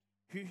 Lord.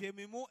 Search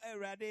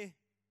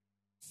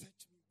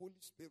me, Holy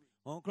Spirit.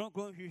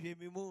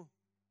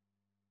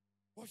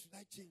 What should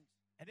I change?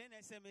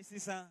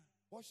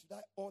 What should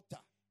I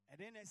alter?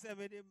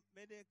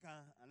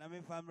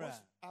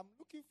 I'm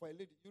looking for a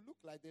lady. You look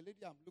like the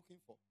lady I'm looking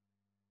for.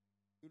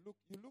 You look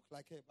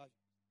like her, but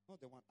not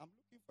the one. I'm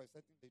looking for a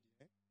certain lady.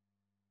 Eh?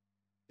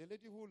 The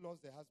lady who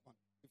lost her husband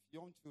with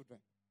young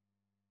children.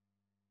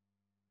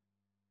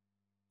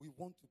 We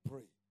want to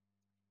pray.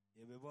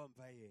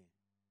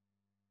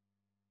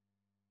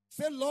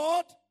 Say,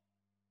 Lord,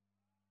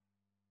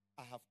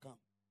 I have come.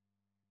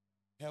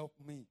 Help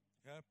me.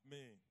 Help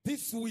me.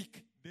 This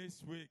week.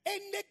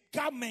 Any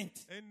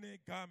garment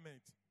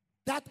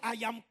that I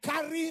am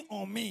carrying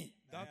on me.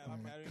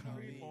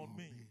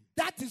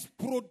 That is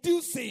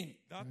producing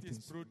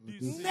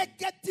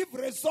negative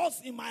results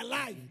in my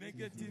life.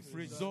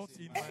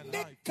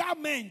 Any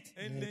garment,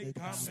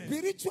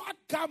 spiritual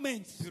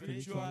garment,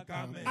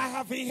 I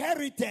have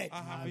inherited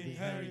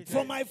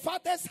from my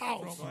father's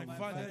house,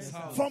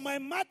 from my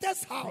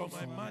mother's house.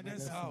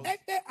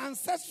 Any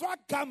ancestral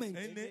garment,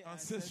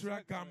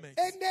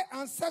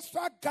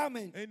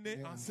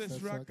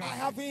 I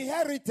have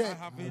inherited.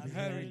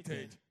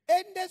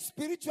 Any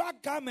spiritual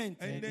garment,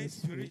 any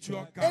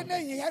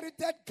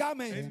inherited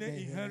garment,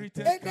 any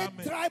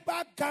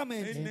tribal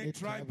garment, any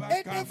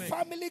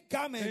family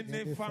garment,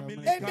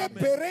 any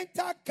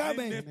parental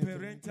garment,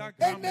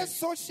 any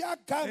social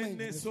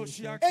garment,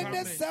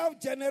 any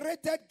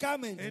self-generated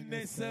garment,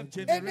 any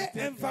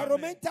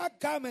environmental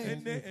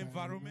garment.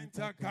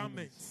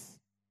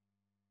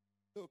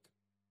 Look,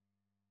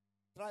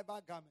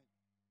 tribal garment.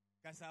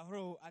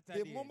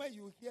 The moment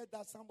you hear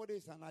that somebody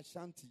is an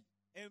Ashanti,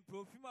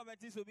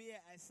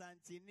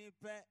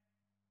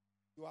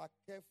 you are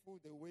careful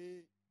the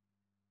way,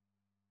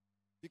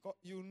 because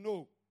you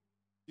know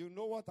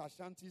what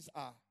Ashantis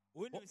are,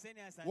 what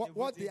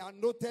they are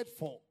noted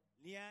for.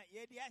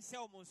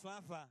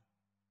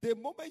 The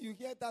moment you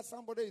hear that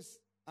somebody is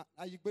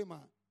Ayigbema,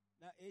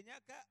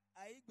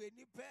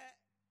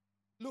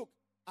 look,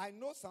 I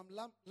know some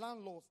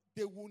landlords,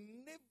 they will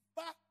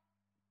never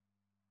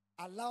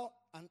allow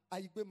an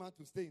Ayigbema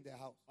to stay in their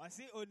house. That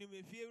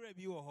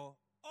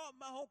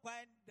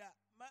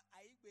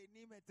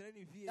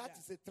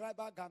is a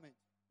tribal garment.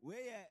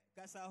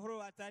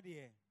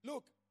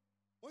 Look,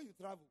 when you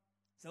travel,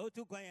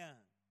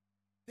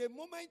 the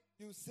moment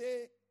you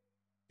say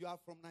you are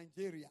from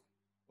Nigeria,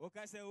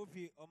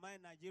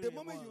 the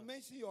moment you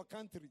mention your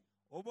country,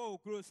 oh,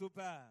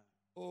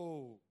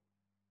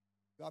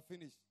 you are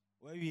finished.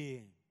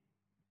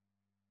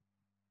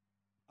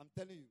 I'm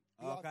telling you.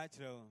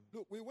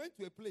 Look, we went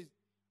to a place.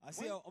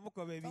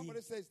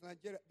 Somebody says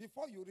Nigeria.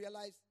 Before you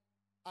realize,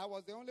 I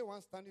was the only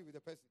one standing with the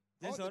person.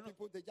 All the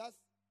people, they just.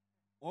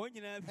 I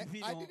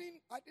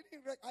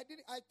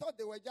thought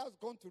they were just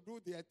going to do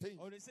their thing.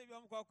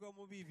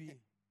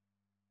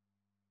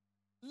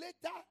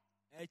 Later,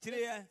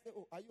 say,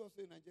 oh, are you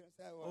also in Nigeria?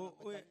 Say, oh,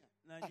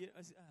 Nigeria.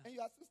 And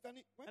you are still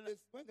standing.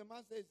 When the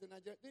man says in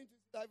Nigeria, didn't you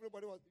see that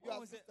everybody was? You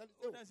are still standing.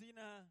 Oh.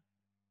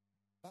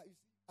 But you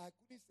see, I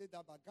couldn't say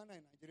that, but Ghana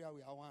and Nigeria,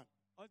 we are one.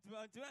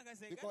 Because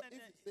if you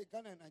say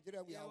Ghana and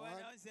Nigeria, we are one.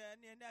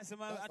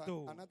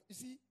 You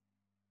see,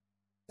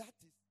 that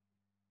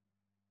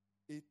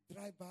is a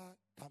tribal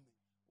garment.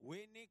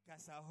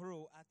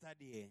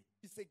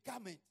 It's a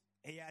garment.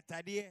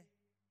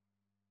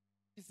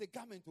 It's a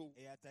garment. Oh.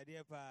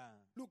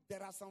 Look,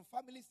 there are some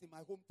families in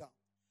my hometown.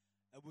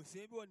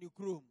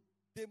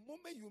 The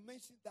moment you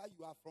mention that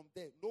you are from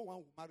there, no one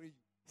will marry you.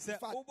 In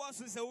fact,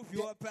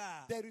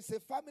 there is a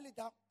family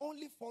that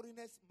only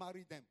foreigners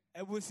marry them.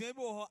 No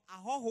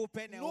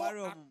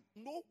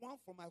one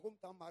from my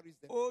hometown marries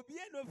them.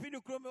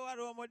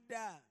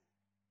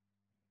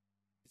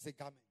 It's a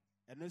garment.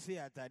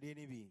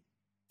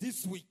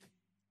 This week,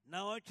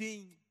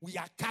 We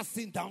are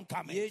casting down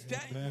garments.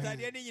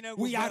 Yɛtwa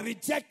We are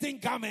rejecting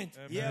garments.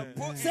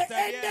 Yɛpo Say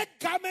ntadeɛ- any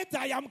garment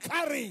I am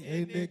carrying,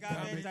 Any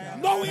garment I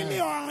am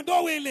knowingly or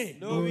unknowingly,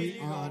 knowingly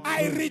or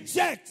I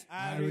reject,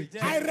 I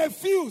reject, I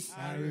refuse,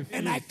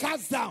 and I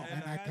cast down.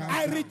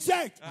 I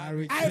reject, I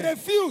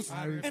refuse,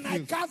 and I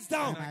cast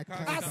down.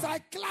 As I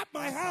clap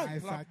my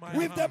hand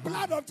with the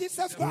blood of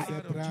Jesus Christ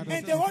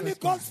and the Holy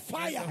Ghost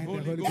fire,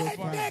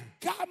 any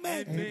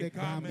garment,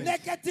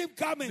 negative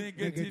garment,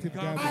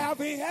 I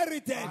have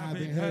inherited,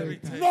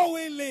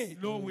 knowingly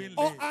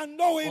or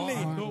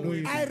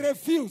unknowingly, I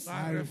refuse,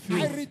 I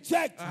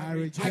reject,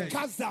 I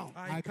cast down,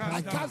 I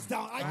cast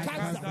down, I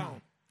cast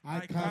down. I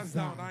cast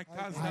down, I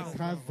cast down, I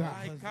cast down,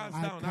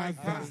 I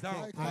cast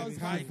down,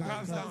 I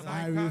cast down,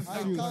 I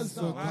refuse,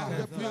 so God,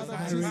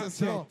 I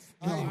reject,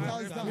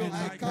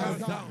 I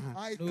cast down,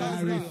 I cast down,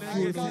 I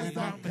refuse, and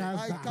I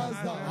cast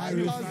down, I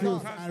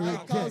refuse, I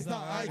reject,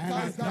 I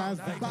cast down,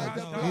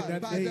 in the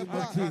name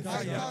of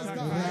Jesus.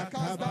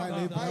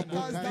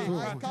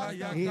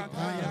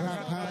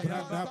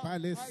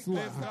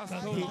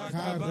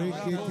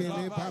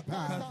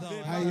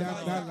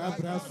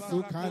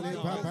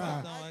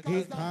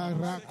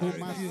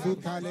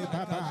 Kumasukale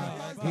baba,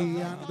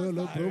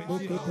 Iandolo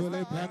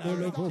Brumukule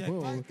Brandolo Bobo,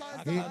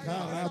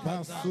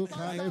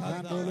 Ikarabasukale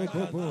Brandolo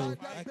Bobo,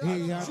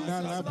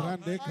 Iandala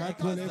Brande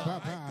Katule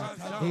Baba,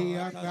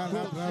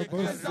 Iandala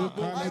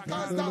Brabosukale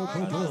Brandolo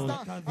Bobo,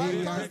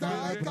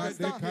 Iandala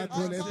Brande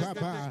Katule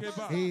Baba,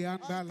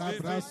 Iandala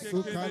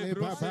Brasukale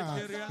Baba,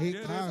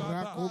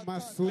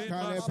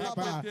 Ikarakumasukale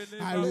Baba.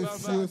 I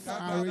refuse,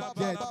 I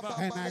reject,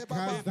 and I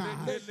cast down.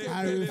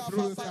 I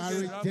refuse, I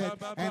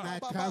reject, and I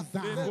cast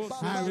down.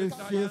 I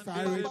refuse,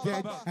 I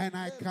reject, and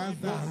I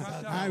cast down.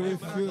 I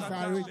refuse,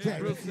 I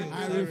reject,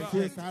 I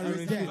refuse, I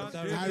reject,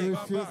 I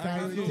refuse, I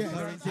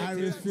reject, I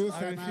refuse,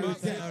 and I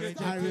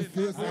reject, I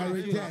refuse, I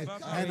reject,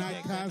 and I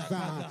cast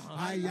down.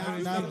 I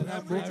am the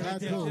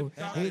Brabukato,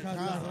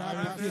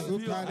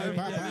 Ikarabasukale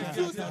Baba,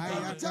 I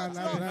am the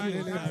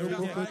Brandele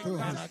Brukuto,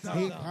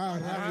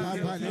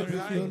 Ikarabale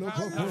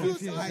Brukuto,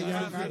 I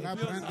am the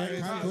Brande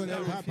Katole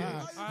Baba,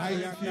 I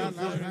am the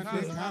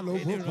Brande Kalo,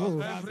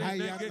 I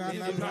am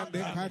the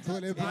Brande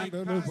Katole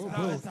Bandolo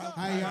Bobo,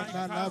 I am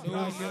the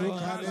Labra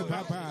Sukale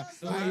Baba,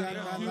 I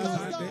am the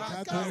Labrande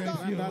Katole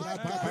Bandala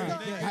Baba,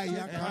 I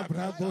am the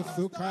Brabo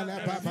Sukale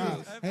Baba,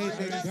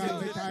 any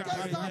garment I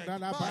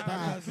Bandala Baba,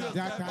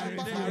 that I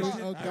carry,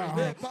 O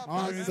God,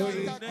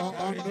 unknowing or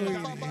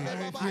unknowingly,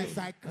 as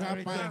I clap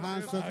my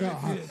hands, O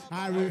God,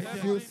 I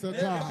refuse, O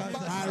God,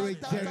 I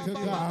reject, O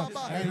God,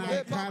 and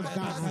I cast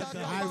down,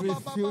 I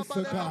refuse,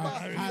 O God,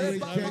 I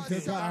reject, O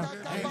God,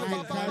 and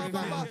I cast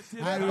down,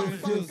 I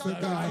refuse, O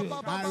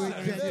God, I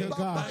reject, O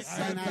God,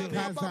 and I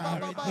cast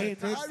down, any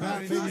garment that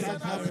I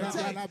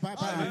Bandala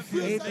Baba,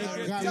 any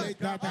garment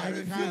that I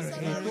carry,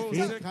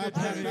 in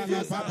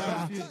Kabandala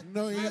Baba,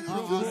 knowing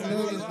or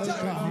unknowing, O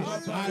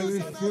God, I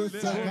refuse,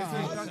 O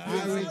God,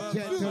 I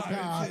reject, O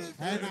God,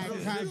 and I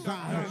cast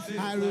down,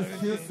 I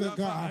refuse, O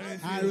God,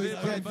 I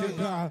reject, O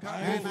God,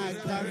 and I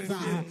cast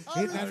down,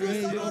 in the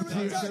name of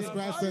Jesus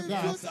Christ, O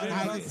God,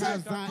 I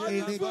cast down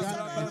any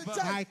garment,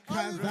 I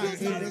cast down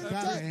any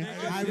garment,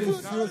 I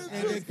refuse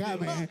any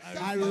garment,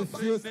 I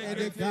refuse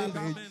any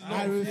garment,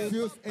 I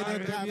refuse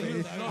any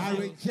garment, I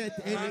reject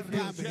any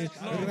garment,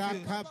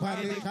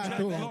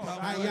 Rakabalekato,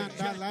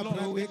 Ayanda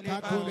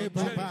Labrandekato Le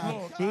Baba,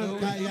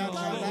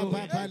 Ikayanda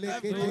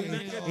Lababalekete,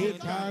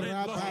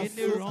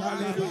 Ikarabasuka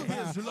Le Baba,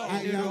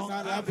 Ayanda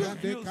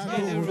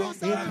Labrandekato,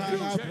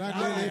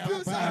 Ikarabrande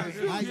Baba,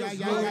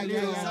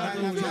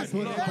 Ayayayayayanda Lakato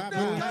Le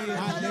Baba,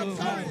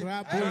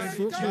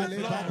 Alekarabusuka Le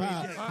Baba,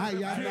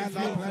 Ayanda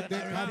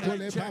Labrandekato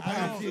Le Baba,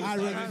 I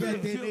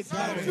reject any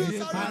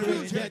garment, I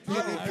reject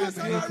any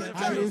garment,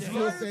 I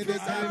refuse any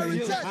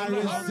garment, I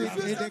resist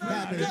any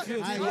garment,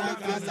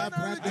 Ayanda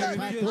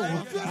Labrandekato,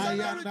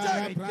 Ayanda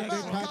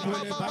Labrandekato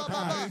Le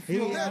Baba,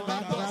 Iyanda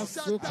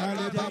Brasuka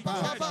Le Baba,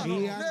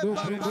 Iyando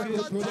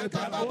Brukutu Le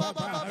Baba,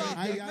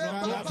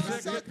 Ayanda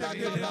Labrandeka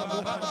Le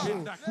Baba,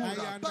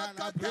 Ayanda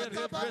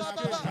Labrandeka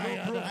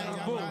Ayanda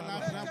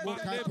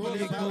Labrabukato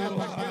Le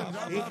Baba,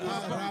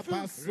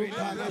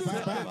 Ikarabasuka Le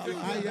Baba,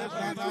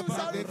 Ayanda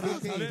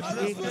Labrandekete,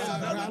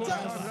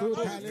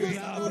 Ikarabasuka Le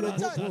Baba,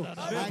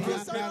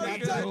 Ayanda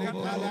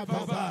Labrandeka Le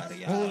Baba,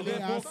 Holy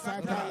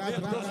Asata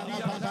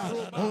Labrandeka Baba,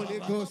 Holy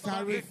Ghost I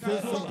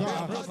refuse, O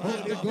God,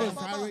 Holy Ghost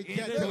I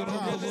reject, O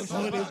God,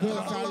 Holy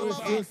Ghost I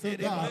refuse, O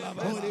God,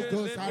 Holy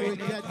Ghost I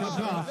reject, O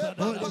God,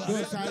 Holy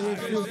Ghost I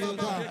refuse, O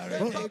God,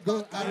 Holy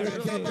Ghost I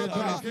reject, O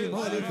God,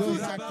 Holy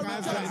Ghost I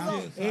cast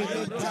down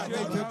any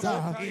garment, O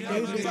God,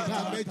 any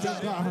garment, O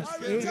God,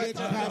 any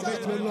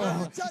garment, O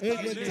Lord,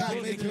 any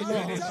garment, O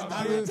Lord,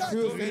 I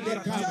refuse any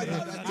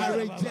garment, I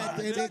reject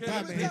any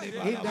garment,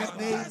 in the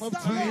name of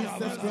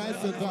Jesus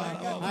Christ, O God,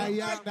 I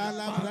am the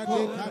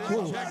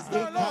Labrandekato,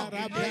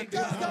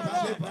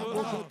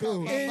 Ikarabandekato,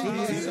 In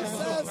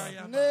Jesus'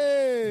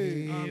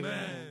 name.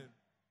 Amen.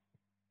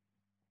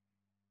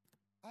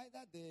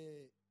 Either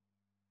the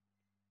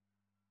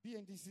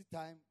BNDC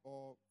time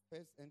or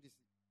first NDC.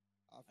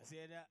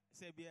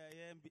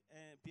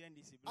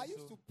 I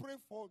used to pray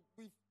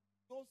with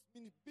those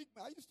big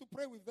men. I used to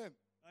pray with them.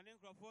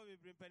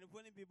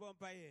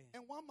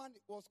 And one man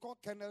was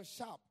called Colonel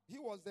Sharp. He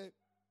was the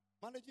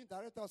managing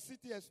director of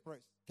City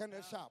Express.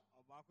 Colonel Sharp.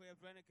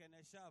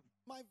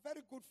 My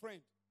very good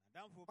friend.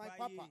 My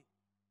papa.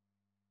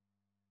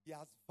 He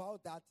has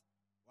vowed that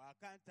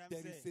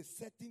there is a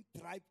certain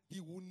tribe he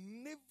will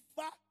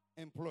never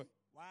employ.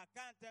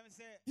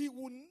 He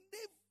will never.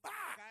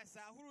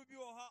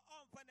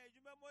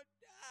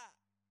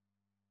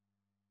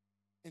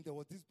 And there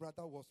was this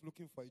brother who was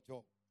looking for a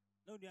job.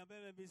 So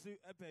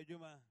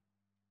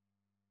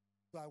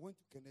I went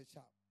to Kenneth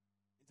Sharp.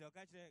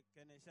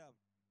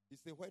 He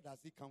said, where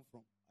does he come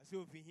from?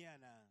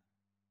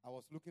 I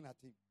was looking at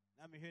him.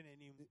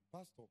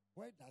 Pastor,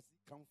 where does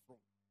he come from?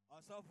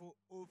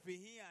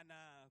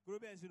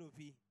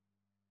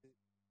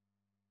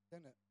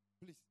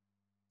 Please,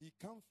 he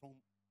comes from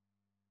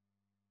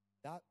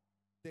that.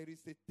 There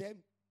is a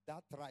term,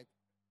 that tribe.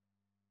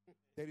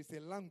 There is a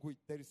language,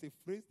 there is a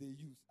phrase they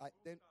use.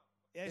 Then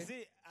I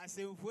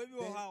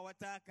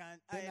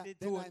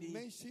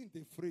mentioned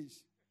the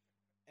phrase.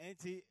 He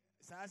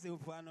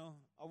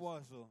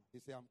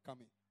said, I'm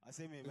coming.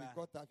 He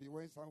got up, he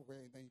went somewhere,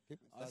 and then he came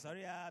and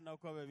started.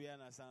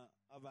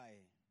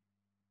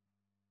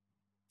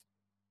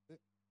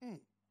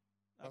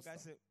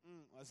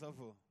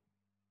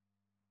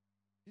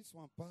 This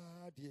one,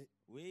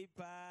 way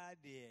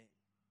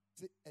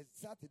see,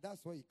 exactly,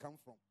 that's where he come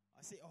from.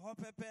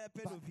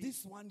 But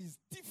this one is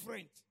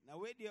different.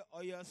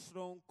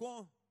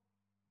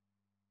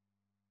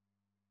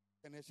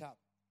 Kenneth Sharp.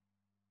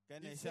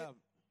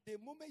 The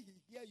moment he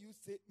hear you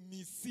say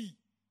Missy,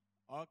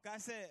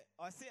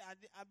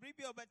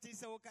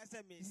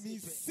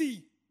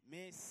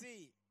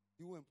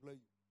 he will employ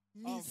you.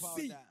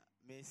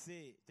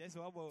 Missy.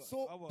 So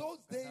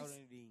those days,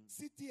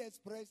 City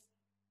Express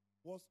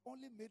was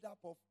only made up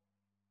of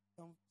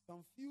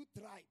some few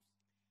tribes.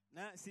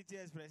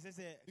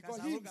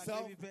 Because he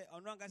himself,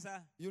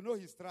 you know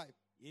his tribe.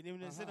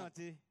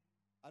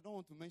 I don't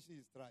want to mention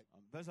his tribe.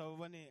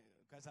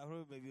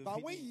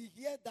 But when you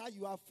hear that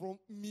you are from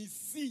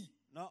Missy,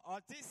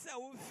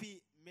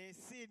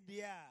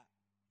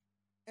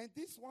 and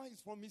this one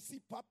is from Missy,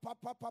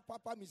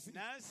 Papa Missy.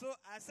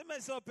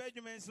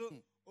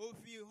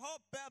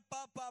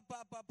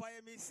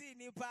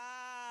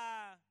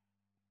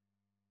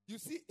 You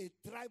see a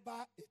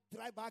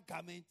tribal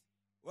garment.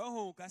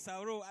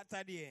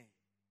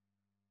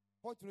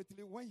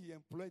 Fortunately, when he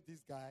employed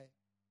this guy,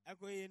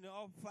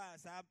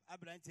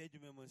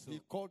 he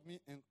called me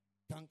and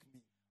thanked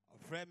me.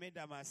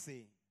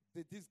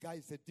 Said, this guy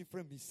is a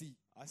different Missy.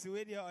 It's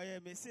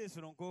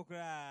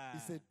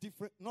a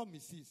different, not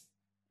Mrs.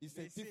 It's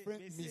a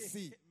different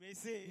Missy.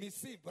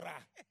 Missy,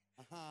 brah.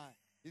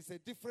 It's a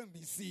different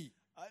Missy.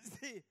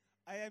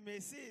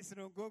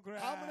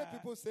 How many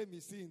people say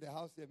Missy in the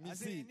house here?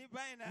 Missy.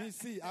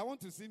 Missy. I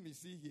want to see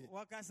Missy here.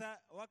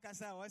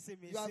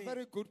 You are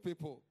very good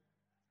people.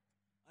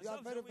 You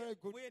are very, very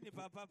good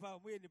people.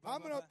 How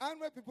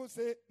many people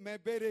say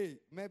Mebere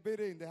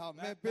in the house?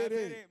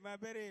 Mebere.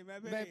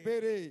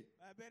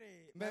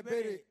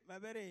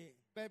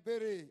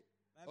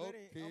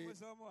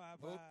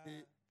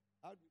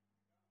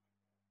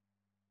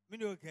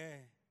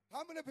 Okay.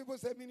 How many people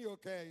say mini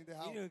okay in the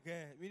house?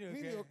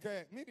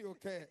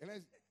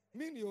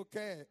 Mini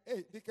okay.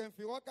 Hey, they can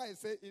feel what I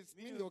say is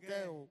mini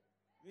okay.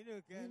 Mini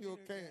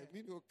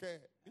okay.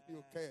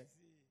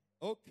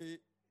 Okay.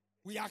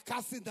 We are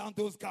casting down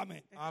those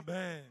garments.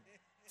 Amen.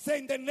 Say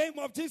in the name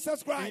of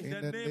Jesus Christ. In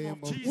the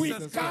name of Jesus we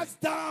cast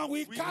down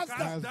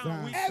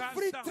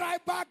every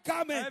tribal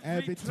garment.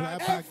 Every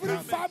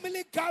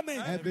family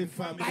garment.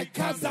 I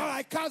cast down.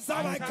 I cast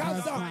down. I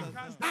cast down.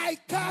 I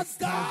cast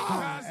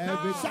down.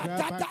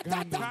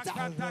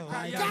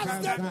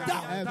 Cast them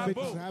down. Every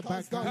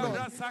tribal garment.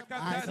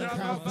 I cast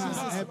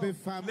down every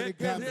family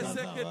garment.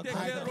 I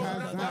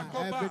cast down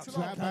every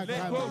tribal garment.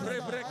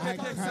 I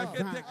cast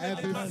down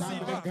every family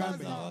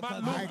garment.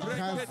 I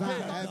cast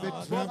down every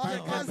tribal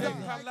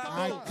garment.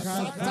 I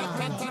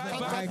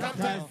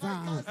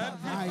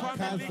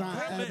cast down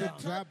every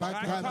tribal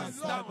garment.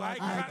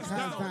 I cast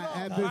down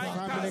every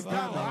family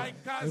garment.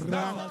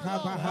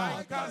 Rakabaha.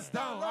 I cast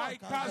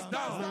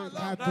down.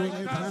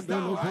 Rakatule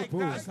Brandolo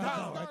Bubu.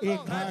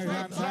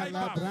 Ikarata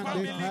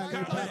Brande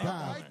Kale Baba.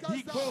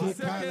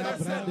 Shikala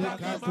Brande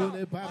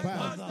Katule Baba.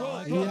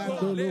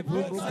 Iandolo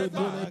Bubu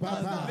Kule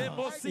Baba.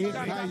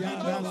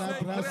 Ikayanda La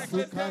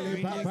Brasukale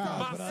Baba.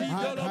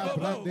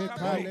 Akabrande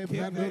Kale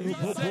Brandolo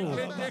Bubu.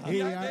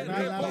 La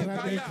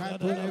brande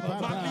katule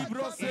baba,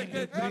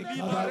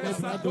 ikale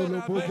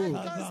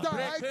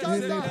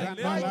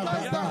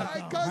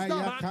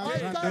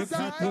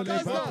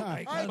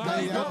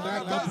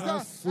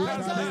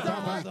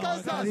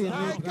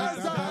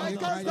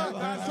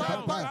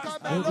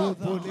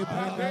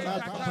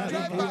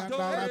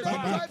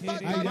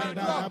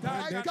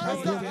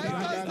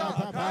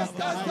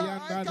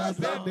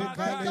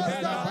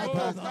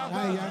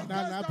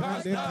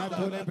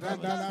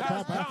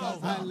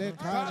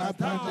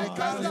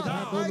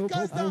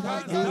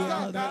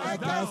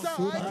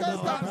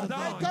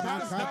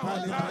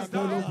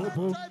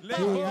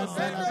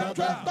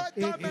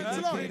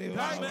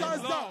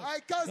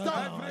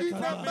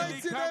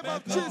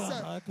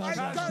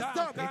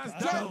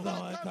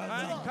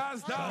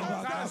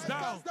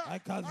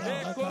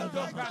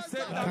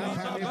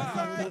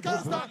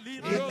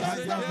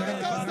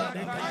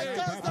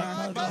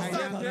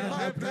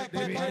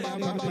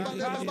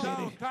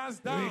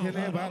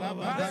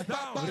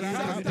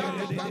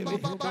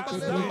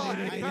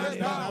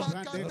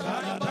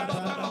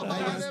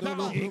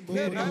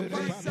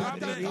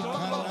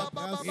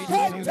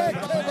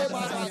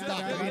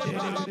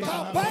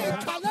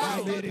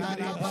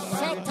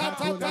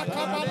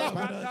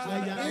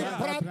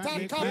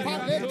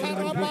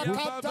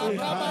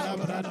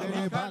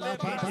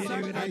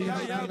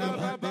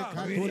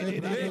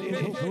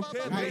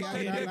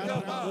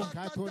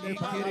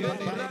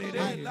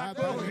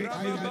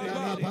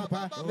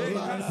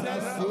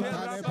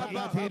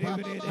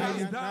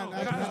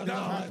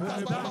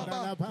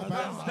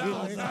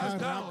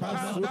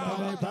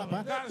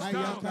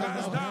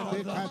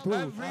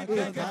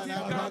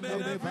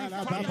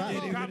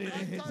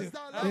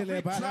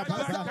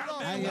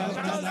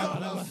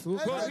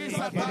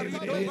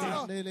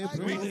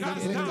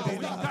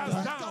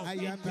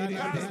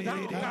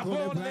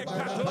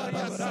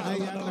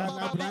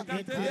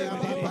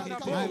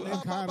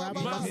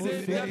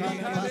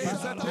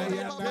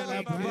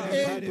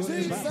In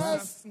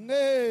Jesus'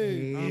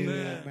 name.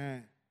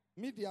 Amen.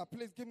 Media,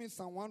 please give me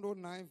Psalm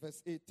 109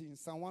 verse 18.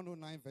 Psalm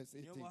 109 verse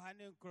 18.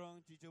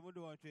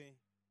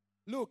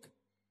 Look,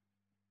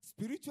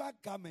 spiritual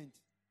garment,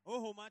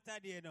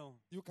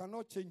 you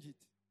cannot change it.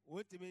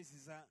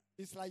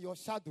 It's like your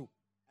shadow.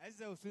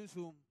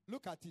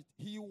 Look at it.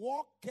 He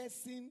wore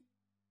cursing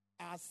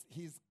as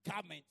his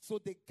garment. So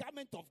the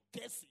garment of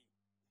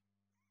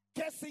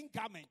cursing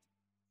garment,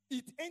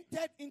 it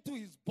entered into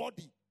his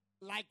body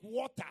like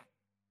water,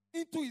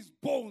 into his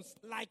bones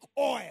like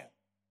oil.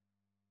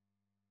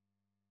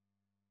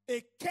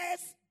 A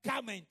cursed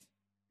garment.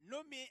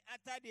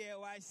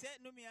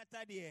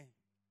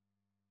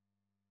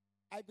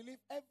 I believe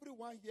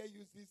everyone here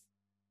uses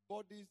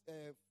bodies,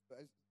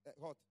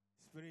 what?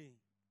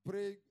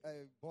 Spray,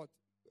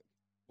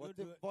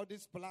 body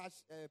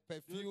splash,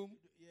 perfume.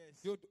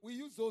 Yes. We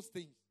use those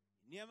things.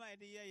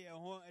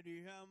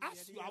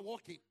 As you are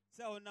walking,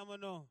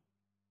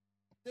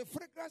 the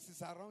fragrance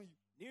is around you.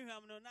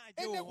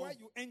 Anywhere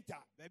you enter,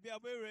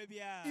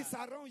 it's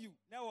around you.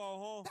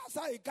 That's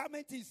how a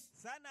garment is.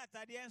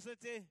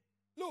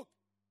 Look,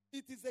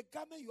 it is a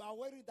garment you are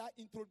wearing that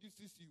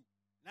introduces you.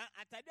 I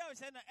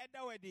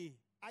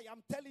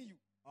am telling you.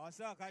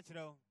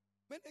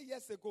 Many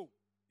years ago,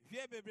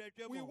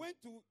 we went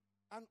to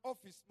an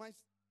office. My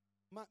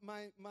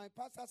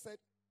pastor said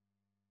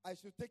I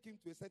should take him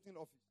to a certain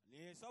office.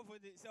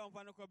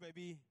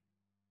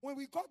 When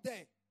we got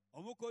there,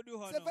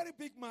 it's a very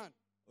big man.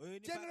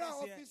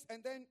 General office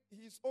and then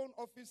his own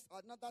office,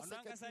 another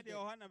secretary.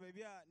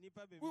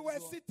 We were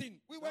sitting.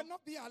 We were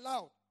not being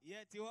allowed.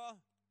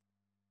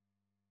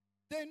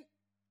 Then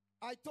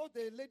I told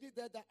the lady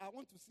there that I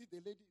want to see the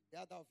lady in the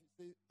other office.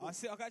 So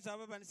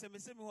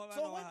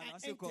when I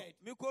entered,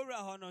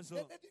 the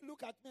lady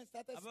looked at me and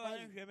started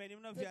smiling. Said,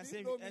 "Do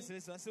you know me?"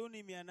 Said,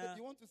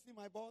 "You want to see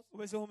my boss?" I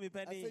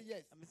said,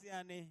 "Yes." He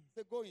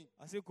said, "Go in."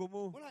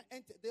 When I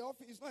entered, the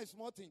office is not a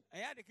small thing.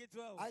 I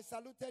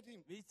saluted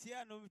him. He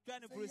said,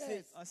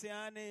 "Yes."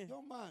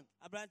 Young man.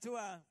 I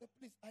said,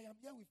 "Please, I am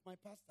here with my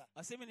pastor.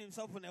 He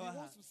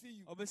wants to see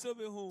you.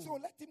 So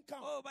let him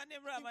come."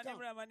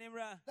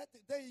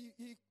 Then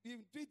he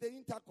did the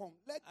intercom.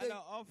 What's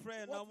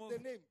the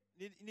name?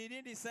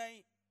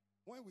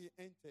 When we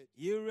entered,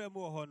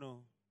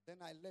 then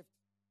I left.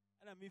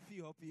 When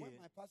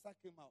my pastor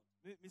came out,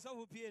 we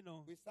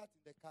sat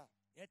in the car.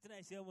 They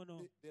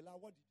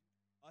like, "What did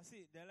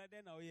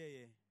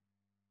you?"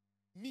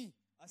 Me.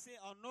 They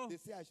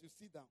say I should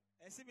sit down.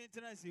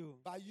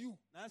 But you,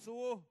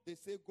 they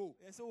say go.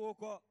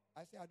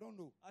 I say I don't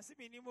know.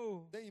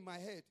 Then in my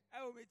head,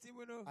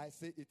 I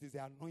say it is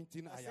the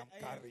anointing I am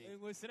carrying.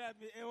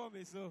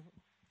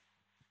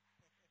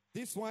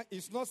 This one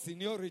is not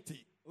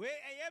seniority.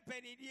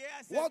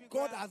 What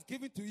God has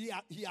given to you,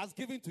 He has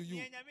given to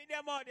you.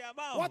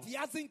 What He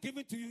hasn't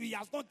given to you, He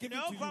has not given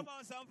to you.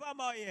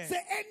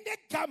 Say any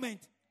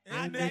garment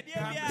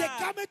The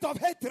garment of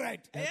hatred.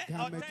 The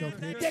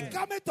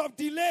garment of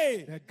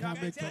delay. The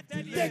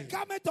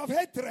garment of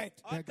hatred.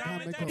 The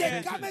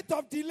garment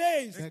of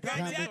delays. The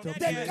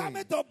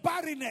garment of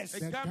barrenness.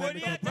 The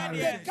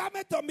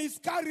garment of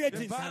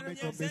miscarriages.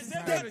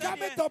 The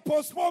garment of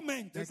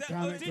postponement. The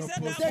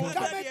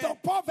garment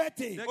of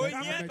poverty.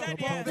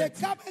 The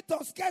garment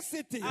of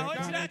scarcity.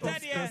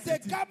 The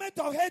garment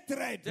of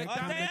hatred. The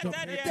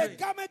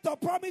garment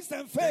of promise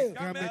and fail.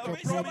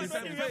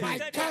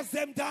 I cast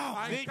them down.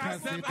 I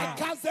cast them down. I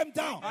cast them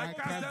down. I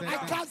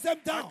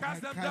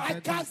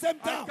cast them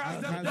down.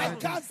 I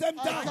cast them down.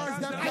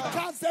 I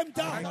cast them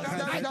down.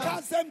 I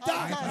cast them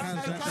down.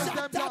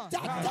 Shut up. I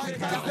cast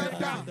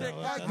them down. I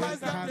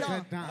cast them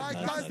down. I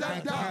cast them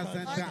down. I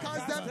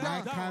cast them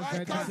down. I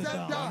cast them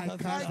down. I cast them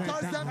down. I cast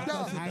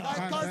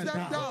them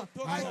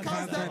down. I cast them down. I cast them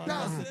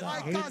down.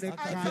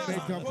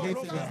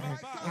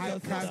 I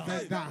cast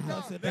them down.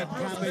 The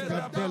garment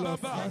of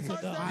jealousy. I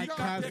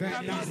cast them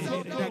down. The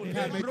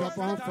garment of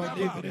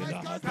unforgiveness.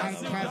 I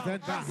cast them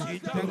down. The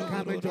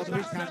garment of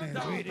bitterness. I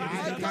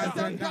cast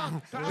them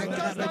down. The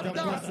garment of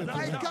gossip. I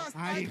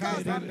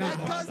cast them down. I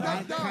cast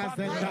them down. I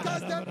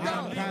cast them down. I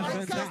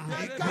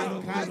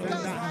cast them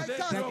down.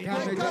 The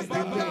garment of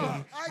delay.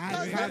 I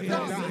cast them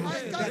down.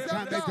 The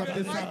garment of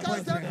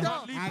disappointment.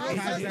 I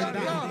cast them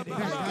down. The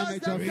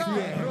garment of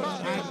fear.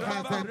 I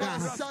cast them down.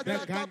 The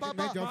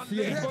garment of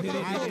fear. I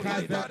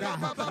cast them down.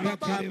 The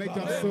garment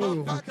of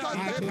sorrow. I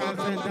cast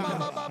them down.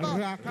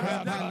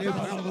 Rakaba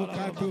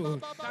Lebramukatu.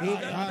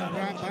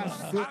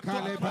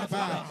 Ikarabasukale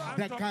Baba.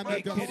 The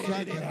garment of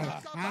struggle.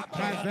 I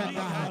cast them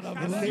down.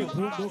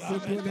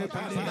 Lebumukutule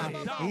Baba.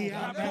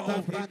 Iandala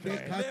Brande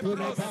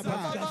Katule Baba.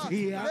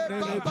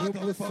 Iandele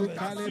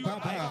Bumusukale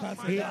Baba.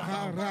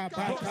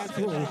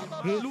 Ikarabakatu.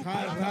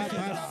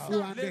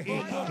 Ikarabasuande.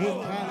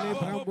 Ikale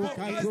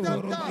Bramukatu.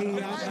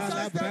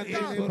 Iandala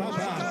Brande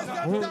Baba.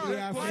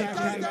 Olia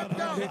Sakala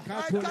Brande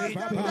Katule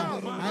Baba.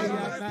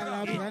 Ayandala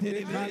Brande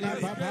Kala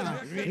Baba.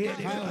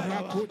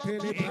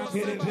 Ikarakutele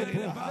Brande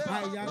Baba.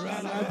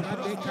 Ayandala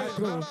Brande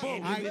Katu.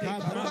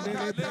 Ikabrande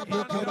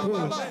Bramukatu.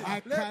 I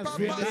cast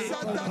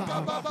them down. I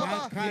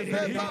cast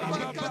them down. I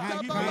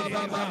cast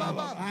them down.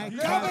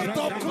 Garment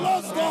of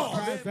closed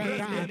doors.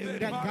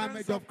 The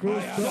garment of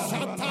closed doors.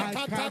 I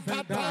cast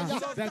them down.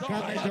 The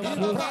garment of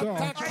closed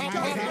doors. I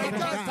cast them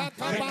down.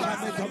 The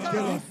garment of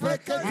jealousy. I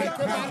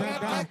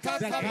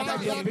cast them down. The garment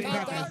of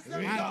bitterness. I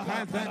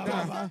cast them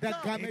down. The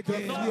garment of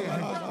fear. I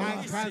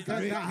cast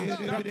them down. The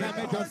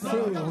garment of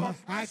sorrow.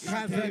 I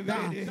cast them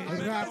down. In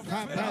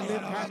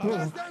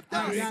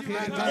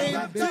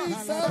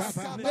Jesus'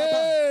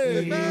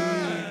 name.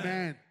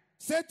 Amen.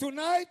 Say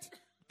tonight,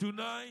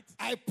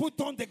 I put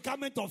on the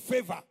garment of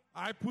favor.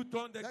 I put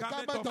on the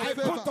garment of I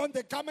favor. put on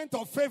the garment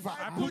of favor.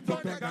 I put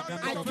on the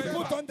garment I of put favor.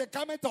 on the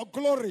garment of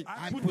glory.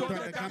 I put on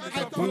the garment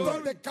I of put on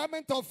glory. the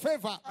garment of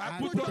favor. I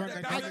put on the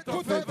I garment put of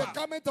on the favor.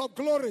 garment of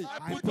glory. I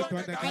put on the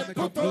I garment put of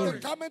on the glory.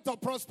 garment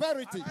of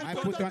prosperity. I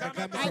put on the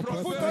garment I of put on the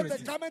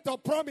prosperity. garment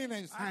of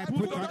prominence. I put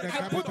on the I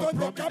garment put of on the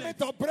prominence.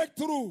 garment of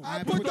breakthrough.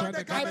 I put on the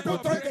I garment put of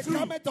on the breakthrough.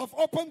 garment of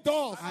open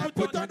doors. I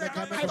put on the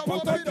garment I of put on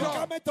open the doors.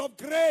 garment of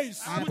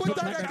grace. I put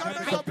on the garment I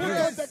of put on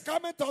grace. the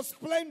garment of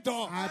splendor.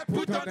 I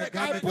put on the I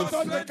garment put of on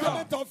the splendor.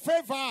 garment of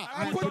favor.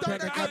 I put on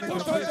the I garment put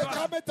of on the favor.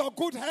 garment of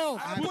good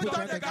health. I put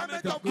on the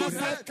garment of good As I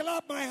health.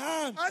 clap my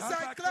hands, As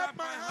I clap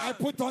my hands, I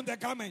put on the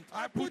garment.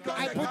 I put on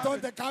I the put on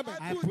garment. the garment.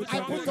 I put I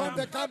on put the on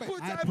the garment. garment.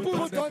 I Put put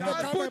on on the the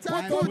garment. garment. Put on the I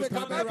put on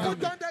garment. the around me.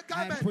 garment. I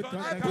put on the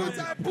garment. I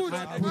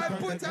put on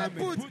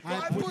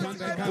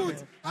the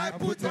garment. I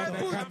put on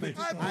the garment. I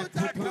put on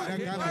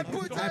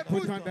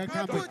the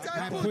garment. I put on the garment. I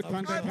put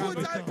on the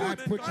garment. I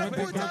put on the garment. I put on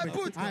the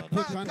garment. I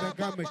put on the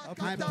garment. I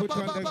put on the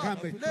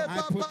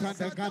garment. I put on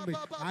the garment.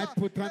 I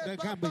put on the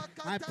garment.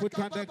 I put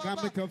on the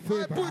garment of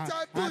favor.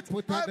 I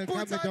put on the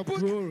garment of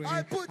glory.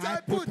 I put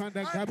on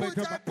the garment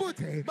of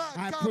ability.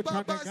 I put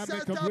on the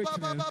garment of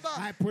richness.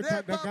 I put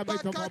on the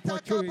garment of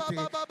opportunity.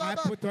 I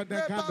put on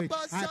the garment.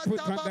 I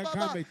put on the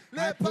garment.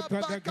 I put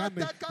on the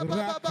garment.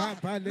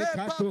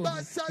 Rababalekato.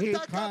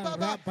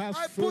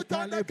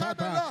 Ikarabasutale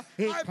baba.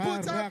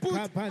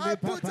 Ikarakabale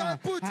baba.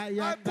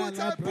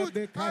 Ayandala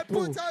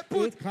brandekato.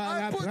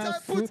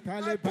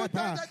 Ikarabrasutale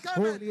baba.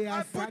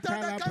 Olia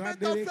satala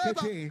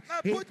brandelekete.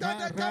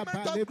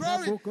 Ikarabale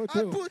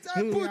babukoto.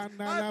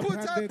 Iandala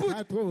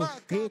brandekato.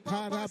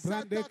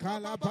 Ikarabrande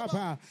kala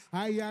baba.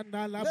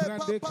 Ayandala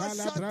brande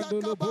kala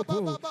brandolo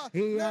bobo.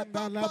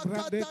 Iandala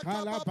brande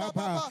kala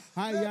baba.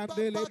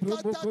 Ayandele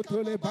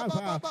brumukotole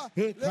baba.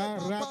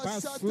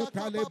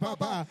 Ikarabasutale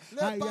baba.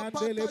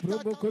 Ayandele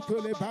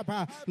brumukotole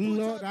baba.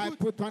 Lord, I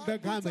put on the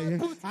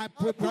garment. I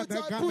put on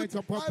the garment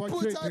of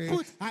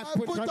opportunity. I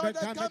put on the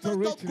garment of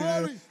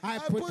richness. I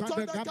put on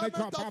the garment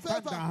of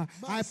abundance.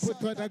 I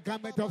put on the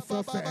garment of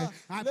success.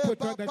 I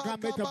put on the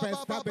garment of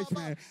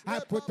establishment. I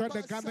put on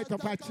the garment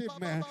of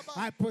achievement.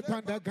 I put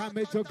on the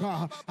garment of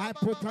God. I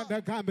put on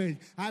the garment.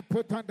 I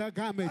put on the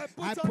garment.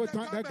 I put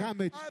on the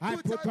garment. I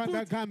put on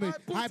the garment.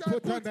 I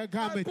put on the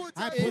garment.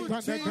 I put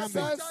on the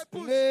garment. Jesus'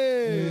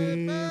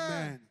 name.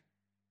 Amen.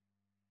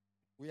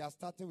 We are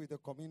starting with the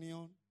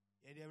communion.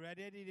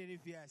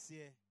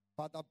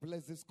 Father,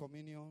 bless this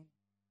communion.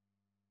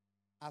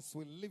 As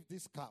we lift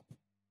this cup,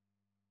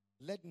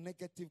 let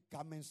negative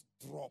garments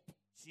drop.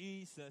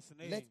 Jesus'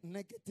 name. Let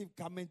negative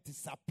garments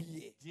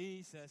disappear.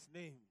 Jesus'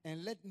 name.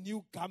 And let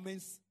new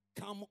garments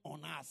come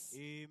on us.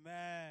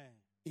 Amen.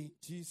 In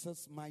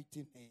Jesus'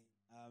 mighty name.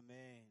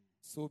 Amen.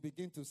 So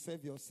begin to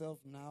save yourself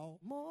now.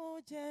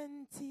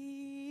 Mojenti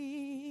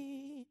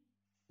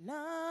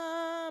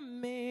na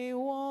me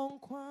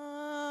wonkwa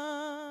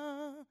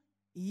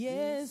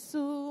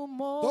Yesu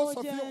mojenti. Those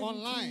of you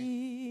online,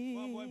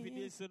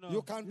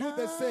 you can do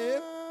the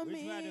same.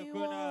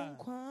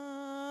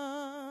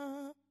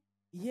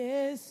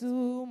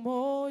 Yesu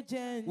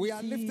mojenti. We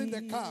are lifting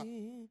the cup.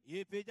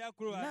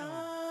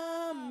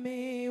 Na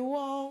me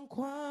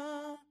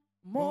wonkwa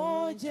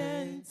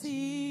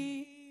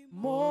mojenti.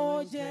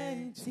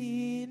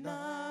 Mojenti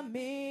na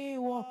me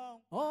wo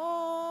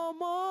oh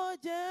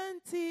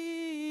mojenti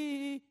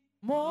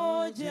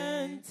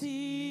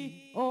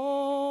mojenti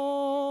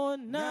oh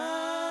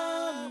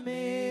na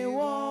me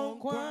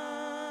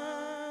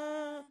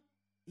wonkwa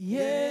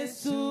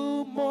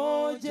Yesu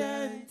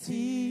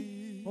mojenti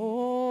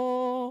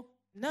oh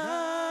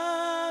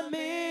na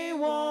me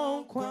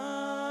wonkwa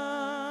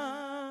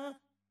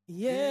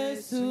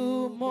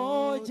Yesu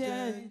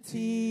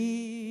mojenti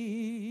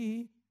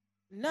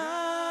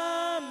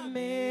na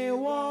me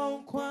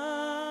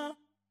wonkwa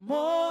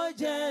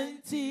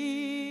mojenti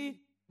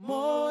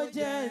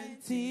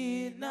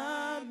mojenti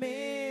na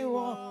me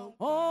wo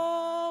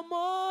oh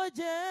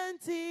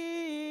mojenti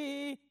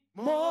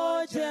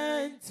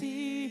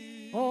mojenti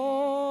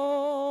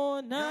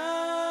oh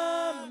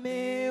na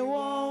me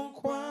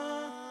wonkwa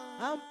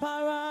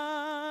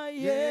ampara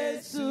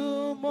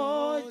Yesu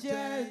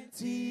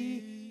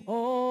mojenti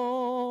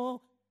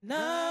oh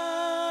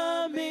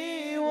na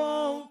me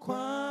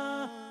wonkwa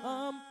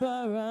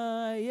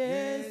Ampara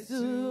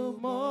Yesu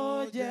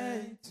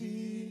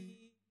mojenti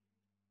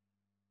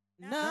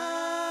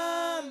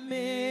na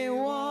me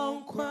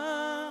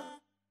wonkwa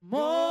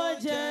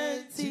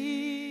mojenti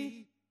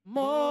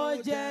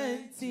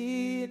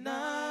mojenti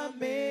na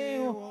me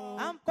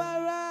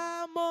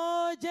ampara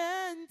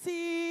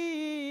mojenti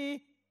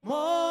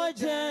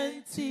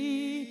mojenti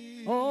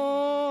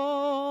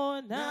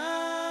oh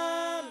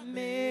na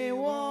me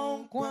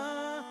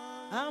wonkwa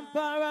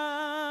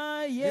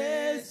ampara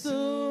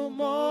Yesu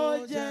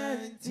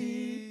mojenti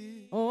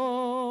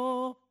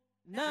oh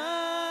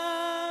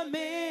na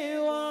me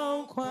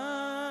wonkwa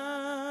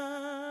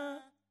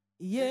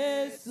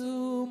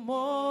Yesu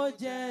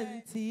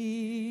mojenti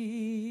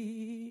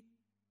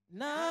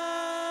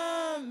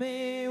na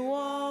me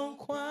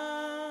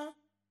wonkwa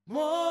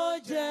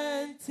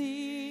mojenti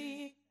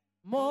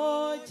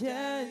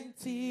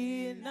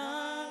mojenti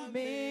na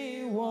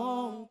me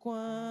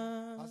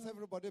wonkwa. Has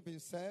everybody been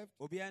saved?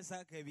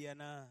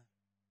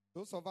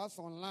 Those of us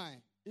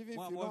online, even if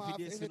you don't have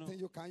anything,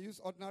 you can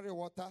use ordinary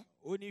water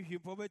to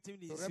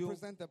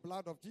represent the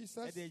blood of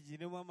Jesus.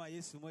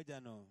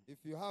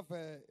 If you have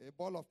a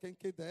ball of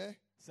kenke there,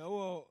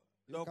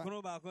 you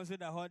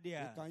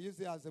can use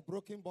it as a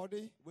broken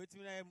body.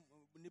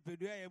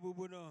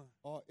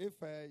 Or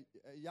if a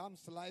yam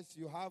slice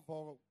you have,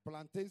 or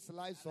plantain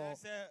slice, or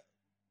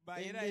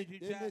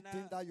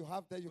anything that you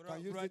have there, you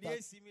can use it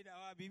as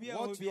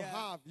what you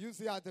have.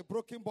 Use it as a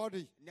broken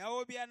body.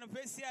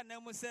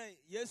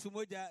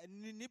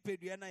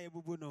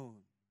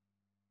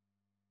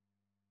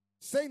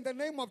 Say in the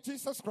name of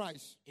Jesus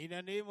Christ. In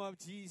the name of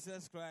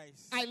Jesus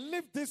Christ. I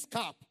lift this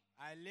cup.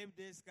 I lift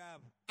this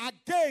cup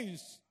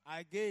against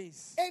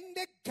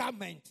any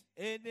garment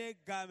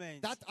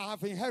that I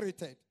have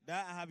inherited.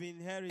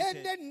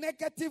 Any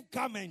negative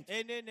garment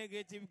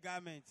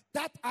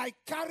that I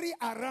carry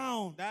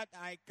around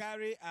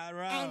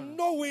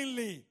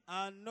unknowingly.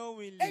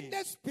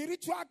 Any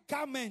spiritual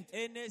garment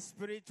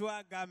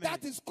that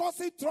is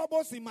causing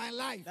troubles in my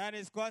life.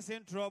 Any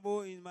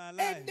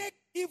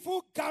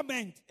evil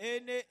garment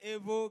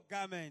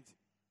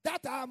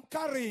that I am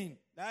carrying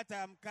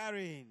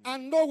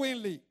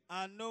unknowingly.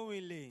 I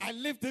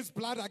lift this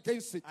blood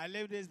against it. I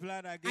lift this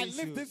blood against I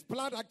lift this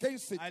blood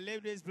against it. I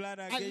lift this blood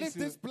against I lift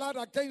this blood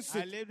against I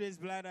it. lift this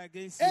blood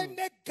against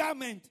Any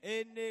garment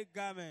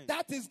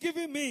that is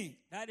giving me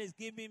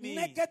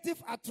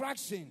negative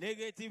attraction,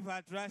 negative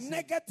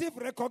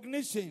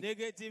recognition,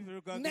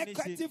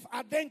 negative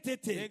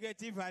identity.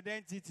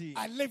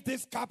 I lift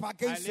this cup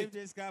against it.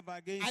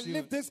 I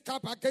lift this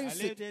cup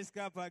against it.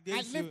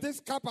 I lift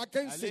this cup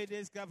against it.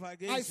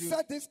 I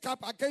set this cup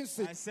against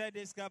it. I set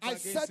this cup I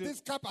set this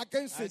cup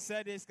against it.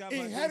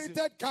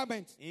 Inherited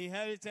garment,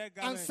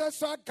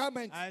 ancestral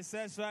garment,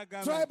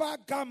 tribal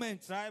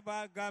garment,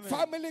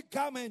 family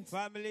garment,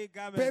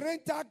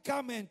 parental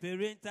garment,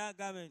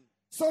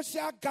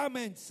 social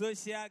garments,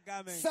 social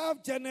garment,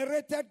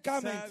 self-generated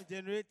garments,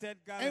 self-generated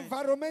garment,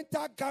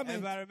 environmental garments.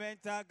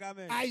 environmental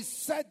garment. I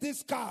set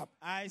this cap.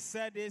 I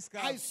set this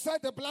cap. I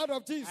set the blood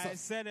of I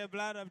Jesus set the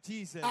blood of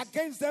Jesus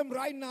against them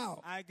right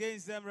now.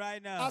 against them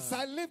right now. As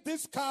I lift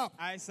this cap,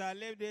 I shall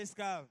lift this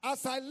cap.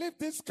 as I lift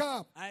this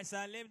cap, I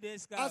shall lift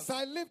this cap. as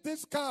I lift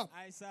this cap,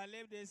 I shall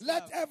lift this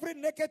let cap. every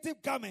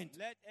negative garment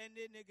Let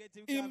any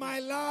negative in my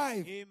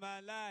life in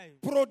my life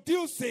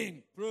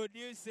producing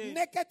producing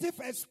negative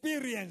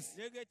experience,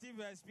 negative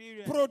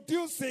experience,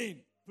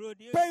 producing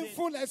producing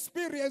painful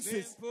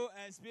experiences, painful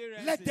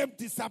experiences. let them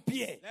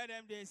disappear. Let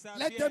them disappear.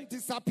 Let them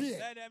disappear.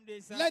 Let them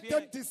disappear. Let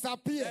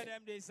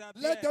them disappear.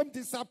 Let them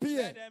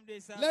disappear. Let them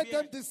disappear. Let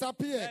them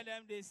disappear.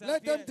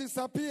 Let them disappear. Let them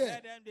disappear.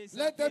 Let them disappear. Let them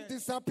Let them disappear.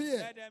 disappear.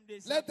 Let them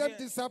Let them disappear.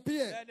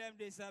 disappear. Let them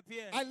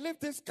disappear. I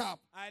lift this cap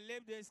I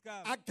lift this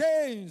cap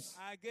against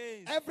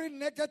against every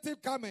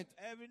negative comment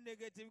every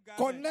negative garment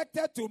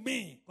connected to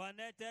me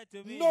connected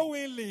to me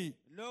knowingly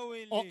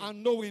knowingly or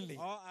unknowingly.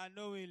 or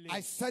unknowingly.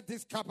 I set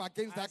this cap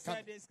against I that cap.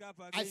 set this cap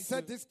I against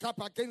set you. this cap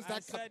against I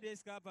that cap. set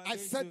this cap I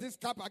against set you. this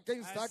cap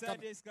against I that set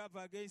cap. this cap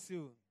against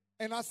you.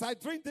 And as I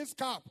drink this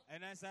cap,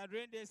 And as I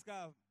drink this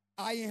cap,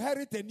 I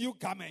inherit a new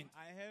garment.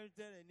 I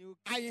inherited a new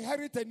I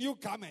inherit a new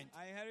garment.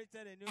 I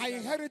inherited a new I garment.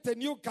 inherit a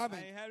new I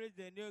garment. inherit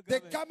a new The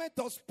garment. garment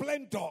of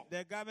splendor.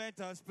 The garment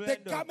of The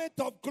splendor. garment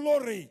of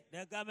glory.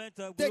 The garment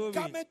of The glory.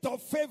 garment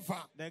of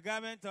favor. The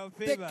garment of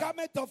The favor.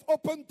 garment of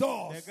open The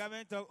doors.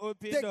 garment of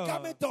open The door.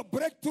 garment of The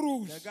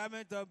breakthroughs.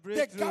 garment of The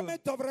breakthrough.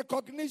 garment of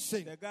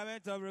recognition. The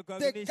garment of The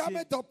recognition.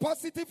 garment of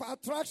positive The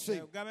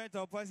attraction. garment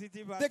of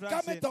positive The attraction.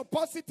 garment of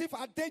positive The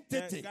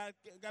identity.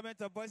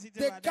 garment of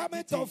positive The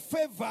garment identity. of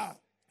favor.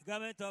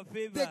 Garment of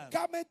favor. The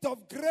garment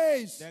of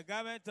grace. The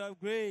garment of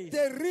grace.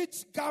 The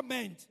rich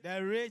garment.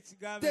 The rich The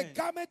garment.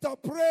 garment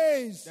of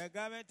praise. The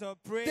garment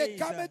of praise. The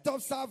garment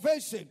of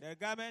salvation. The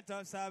garment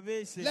of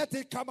salvation. Let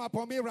it come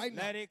upon me right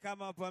now. Let it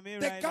come upon me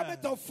The right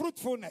garment now. of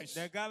fruitfulness.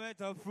 The garment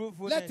of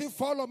fruitfulness. Let it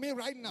follow me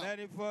right now. Let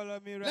it follow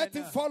me right Let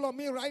now. it follow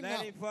me right Let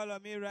now. it follow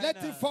me right Let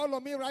now. it follow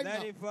me right Let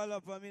now. it follow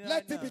upon me right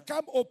Let now. it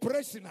become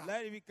operational.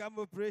 Let it become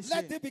operational.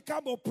 Let it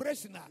become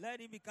operational.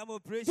 Let it become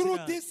operational.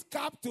 Through this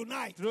cap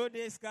tonight, Through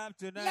this cap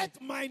tonight.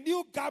 let my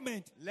new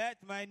garment Let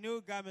my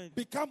new garment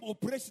become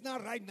operational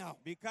right now.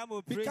 become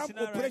operational.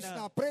 Become operational.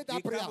 Right now. Pray that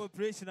become prayer.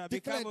 operational.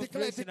 Declare, Become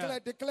declare, operational.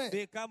 declare.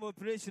 Become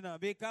operational.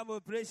 Become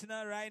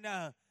operational right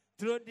now.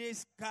 Through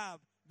this cap,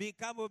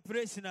 become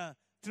operational.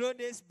 Through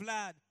this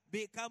blood,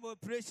 become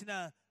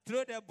operational.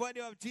 Through the body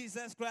of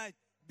Jesus Christ,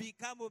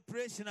 become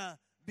operational.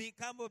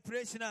 Become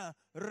operational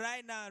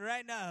right now.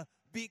 Right now.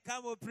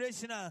 Become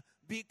operational.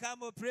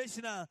 Become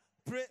operational.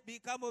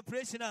 Become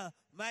operational.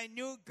 My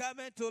new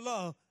garment to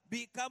law.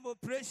 Become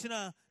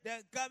operational.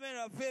 The garment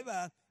of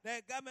favor.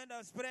 The garment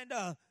of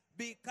splendor.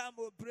 Become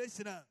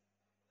operational.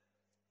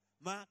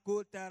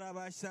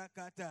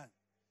 Makutarabashakata.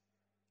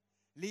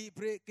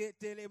 Libre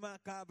ketele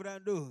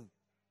makabrando.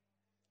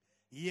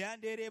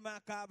 Yandere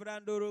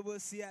makabrando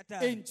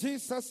robosiata. In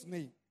Jesus'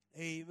 name.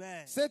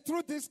 Amen. Say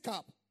through this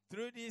cap,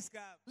 Through this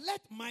cap,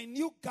 let my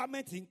new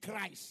garment in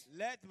Christ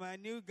let my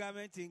new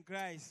garment in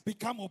Christ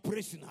become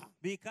operational.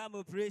 become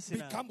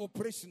operational. Become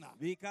operational.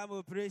 Become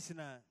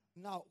operational.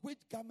 Now, which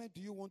garment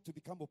do you want to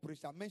become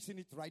operational? Mention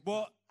it right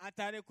But now.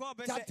 atare ko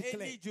be That se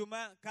declare eni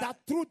juma That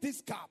through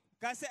this cap,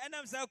 ka se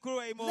enam sa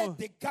kuro imo. let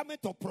the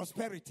garment of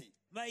prosperity,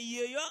 Ma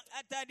yeyo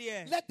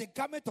atade. let the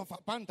garment of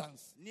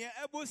abundance, Ni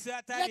ebusu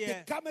let the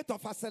atade. garment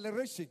of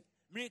acceleration,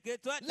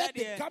 Mriketo let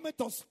the atade. garment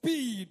of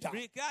speed,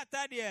 Mrike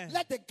atade.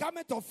 let the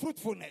garment of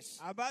fruitfulness,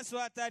 Abaso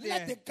let the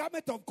atade.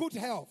 garment of good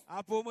health,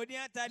 Apomodi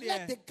let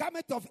the atade.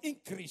 garment of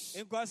increase,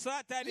 Nkwaso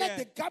let the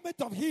atade.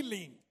 garment of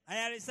healing,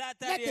 Ayarisa let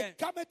the atade.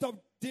 garment of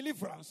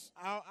deliverance,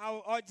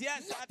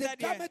 Ojia let the atade.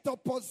 garment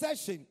of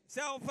possession,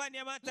 Se ufa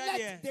niema let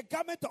atade. the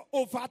garment of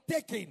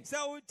overtaking Se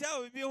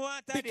uja ubi ho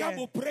become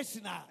atade.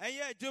 operational.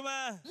 Eye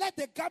juma. Let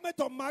the garment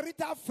of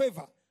marital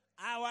favor,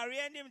 Awari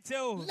enim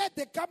teo. let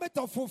the garment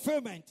of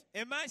fulfillment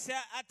Emasha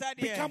atade.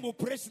 become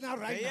operational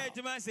right Beye now.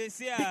 juma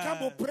sesia.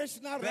 Become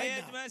operational Beye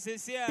right juma now.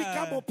 sesia.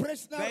 Become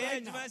operational Beye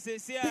right now. juma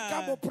sesia.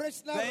 Become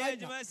operational Beye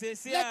right now. juma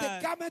sesia. Let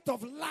the garment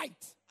of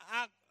light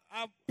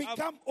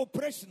become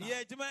operational.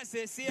 Ye juma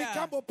sesia.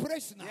 Become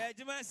operational. Ye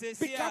juma sesia.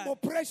 Become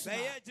operational.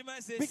 Beye juma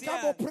sesia.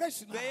 Become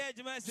operational. Beye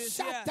juma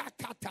sesia.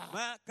 Shatakata.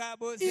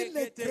 Makabo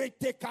Ile sekete.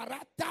 krete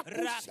karata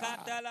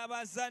Rakata kusha.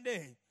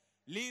 labazande.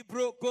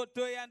 Libro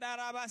koto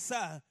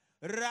yandarabasa.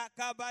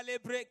 Rakabale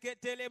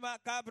breketele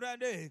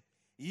makabrande.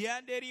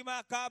 Yanderi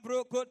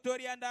makabro koto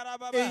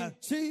yandarababa. In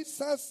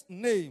Jesus'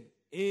 name.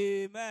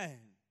 Amen.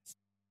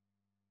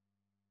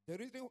 The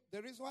reason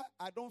why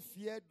I don't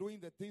fear doing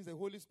the things the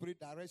Holy Spirit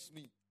directs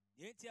me.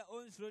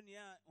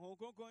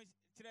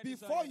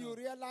 Before you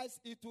realize,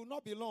 it will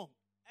not be long.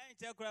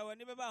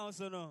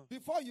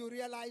 Before you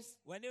realize,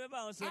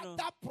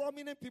 other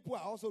prominent people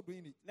are also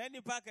doing it. There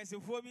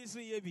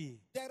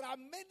are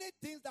many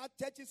things that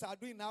churches are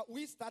doing now.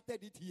 We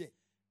started it here.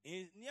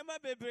 We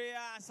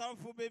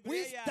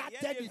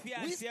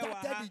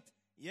started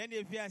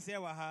it.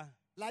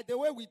 Like the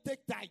way we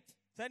take tithe.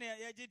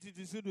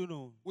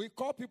 We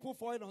call people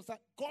for it on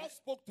Sunday. God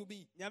spoke to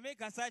me.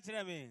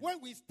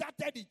 When we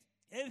started it,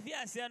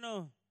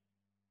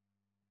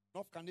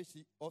 North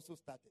Kaneshi also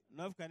started.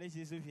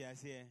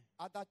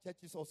 Other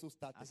churches also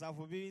started.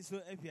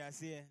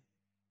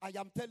 I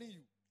am telling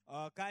you.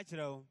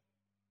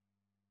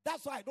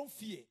 That's why I don't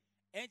fear.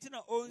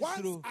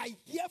 Once I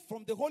hear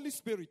from the Holy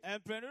Spirit,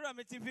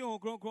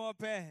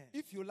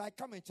 if you like,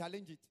 come and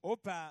challenge it.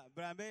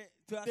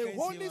 The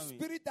Holy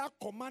Spirit that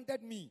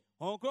commanded me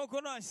will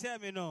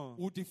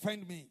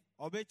defend me.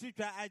 I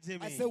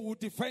say, will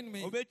defend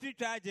me.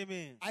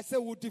 I say,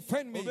 will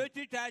defend me.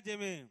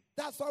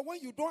 That's why when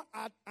you don't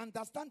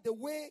understand the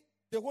way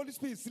the Holy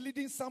Spirit is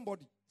leading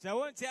somebody,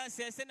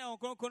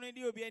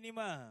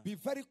 be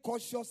very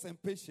cautious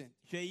and patient.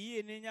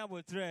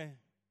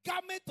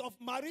 Garment of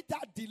marital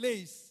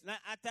delays.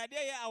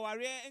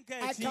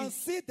 I can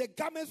see the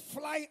garments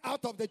flying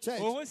out of the church.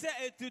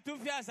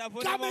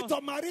 Garment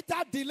of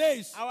marital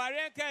delays.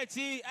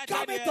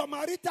 Garment of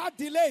marital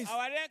delays.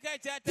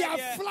 They are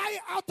flying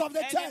out of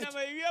the church.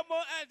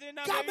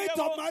 Garment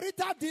of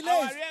marital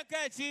delays.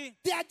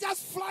 They are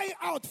just flying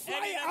out,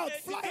 flying out,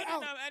 flying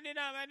out.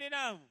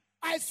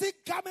 I see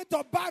garment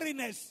of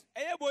barrenness.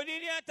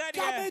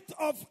 Garment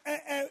of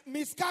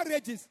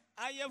miscarriages.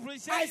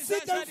 I see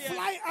them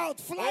fly out,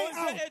 flying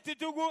out.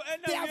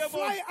 They are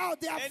flying out,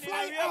 they are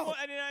flying out.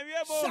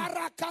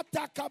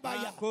 Sharakata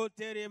kabaya.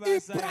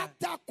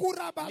 Ibrata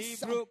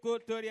kurabasa.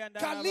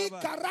 Kali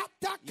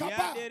karata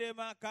kaba.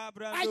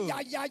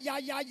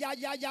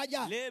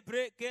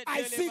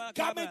 I see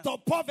garment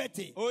of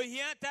poverty.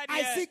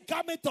 I see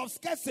garment of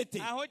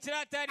scarcity.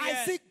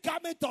 I see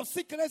garment of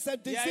sickness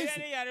and disease.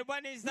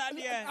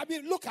 I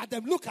mean, look at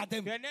them, look at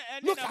them.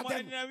 Look at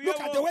them.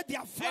 Look at the way they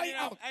are flying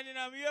out.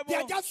 They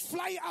are just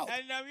flying out.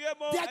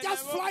 They are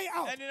just flying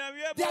out.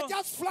 They are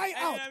just flying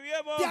out.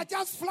 They are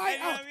just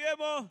flying out.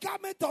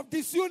 Garment of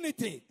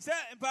disunity.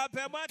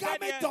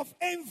 Garment of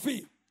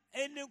envy.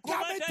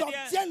 Garment of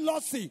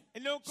jealousy.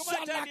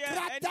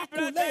 Shalakrata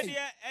kule.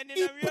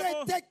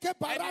 Ipreteke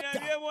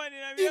barata.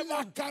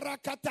 Ila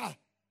karakata.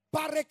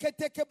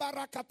 Bareketeke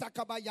barakata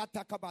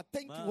kabayata kaba.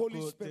 Thank you,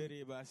 Holy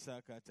Spirit.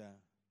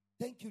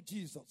 Thank you,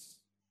 Jesus.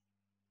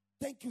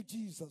 Thank you,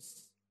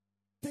 Jesus.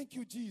 Thank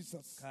you,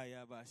 Jesus.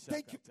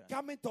 Thank you.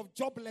 Garment of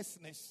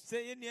joblessness.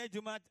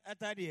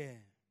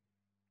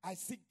 I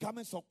see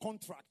garments of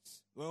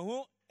contracts. They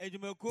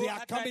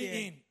are coming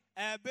in.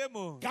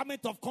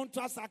 Garments of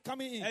contracts are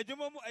coming in.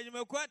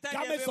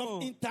 Garments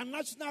of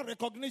international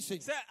recognition.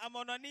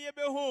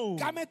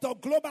 Garments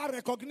of global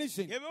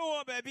recognition.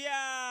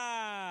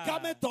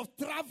 Garments of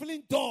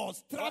traveling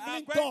doors.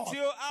 Traveling doors.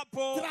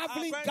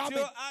 Traveling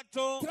garment.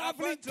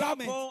 Traveling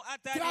garment.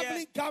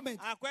 Traveling garment.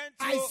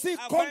 I see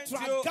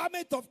contract.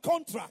 Garments of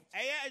contract.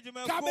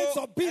 Garments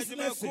of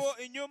businesses.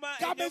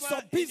 Garments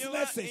of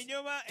businesses.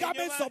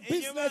 Garments of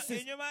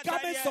businesses.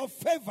 Garments of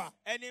favor.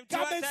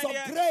 Garments of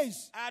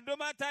grace.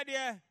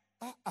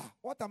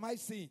 What am I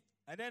seeing?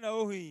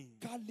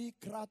 Kali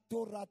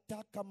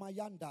kratorata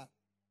kamayanda.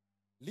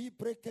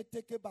 Libre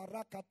keteke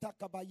barakata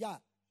kabaya.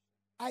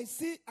 I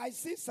see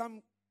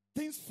some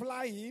things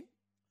flying.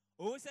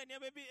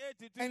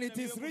 And it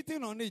is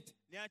written on it.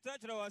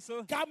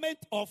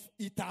 Garment of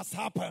it has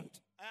happened.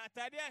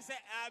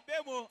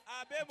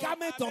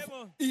 Garment of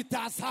it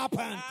has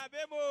happened.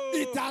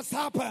 It has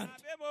happened.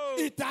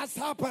 It has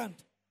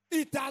happened.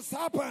 It has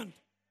happened.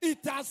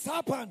 It has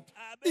happened.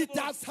 It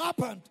has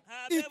happened.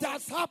 It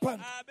has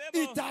happened.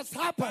 It has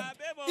happened.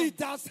 It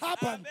has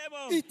happened.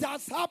 It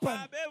has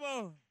happened.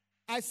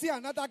 I see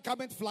another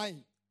garment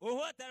flying.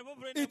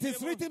 It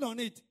is written on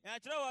it.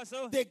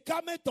 The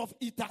garment of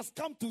it has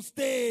come to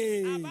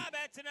stay.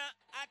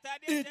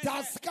 It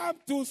has come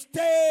to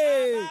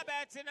stay.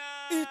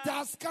 It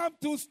has come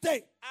to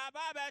stay.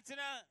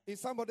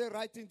 Is somebody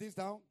writing this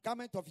down?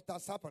 Garment of it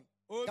has happened.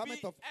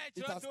 Garment of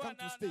it has come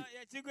to stay.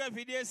 It is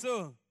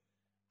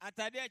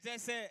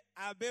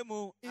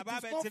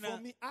not for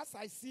me. As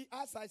I see,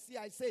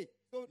 I say.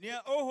 So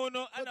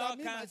that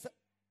means myself.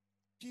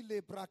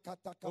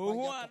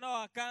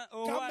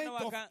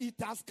 Garment of it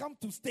has come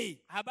to stay.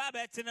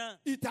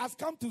 It has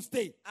come to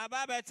stay.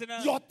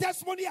 Your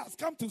testimony has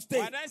come to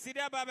stay.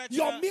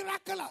 Your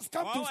miracle has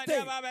come to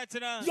stay.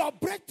 Your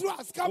breakthrough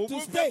has come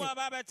to stay.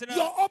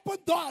 Your open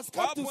door has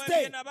come to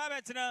stay.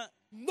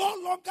 No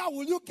longer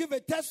will you give a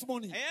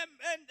testimony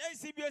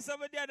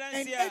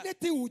and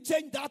anything will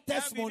change that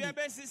testimony.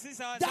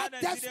 That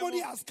testimony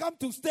has come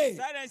to stay.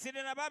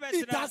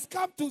 It has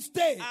come to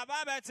stay.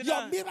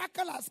 Your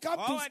miracle has come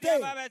to stay.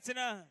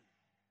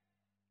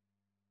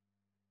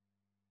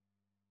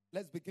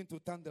 Let's begin to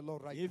thank the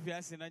Lord right now.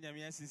 Bless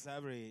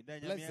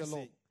the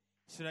Lord.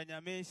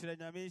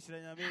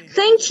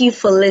 Thank you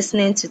for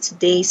listening to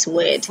today's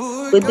word.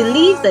 We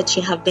believe that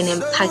you have been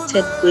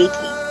impacted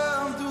greatly.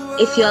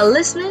 If you are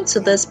listening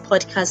to this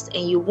podcast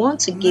and you want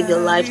to give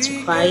your life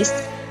to Christ,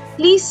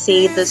 please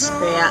say this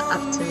prayer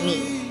after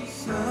me.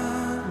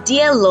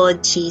 Dear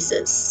Lord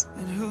Jesus,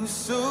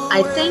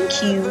 I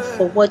thank you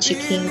for what you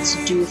came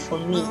to do for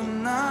me.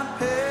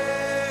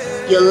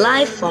 Your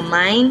life for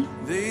mine,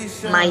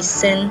 my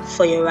sin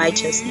for your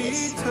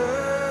righteousness.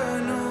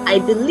 I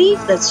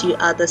believe that you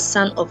are the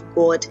Son of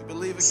God,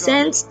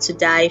 sent to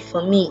die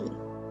for me.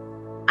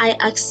 I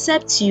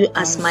accept you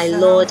as my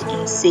Lord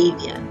and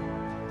Savior.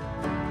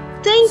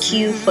 Thank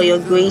you for your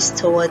grace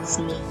towards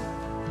me.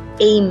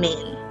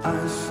 Amen.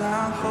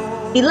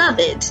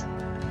 Beloved,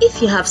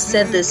 if you have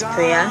said this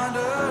prayer,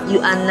 you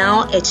are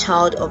now a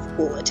child of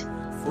God.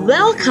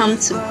 Welcome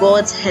to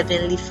God's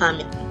heavenly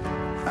family.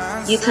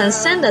 You can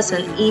send us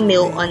an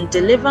email on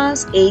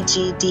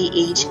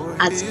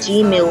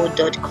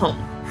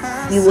deliveranceagdh@gmail.com.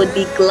 We would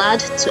be glad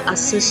to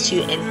assist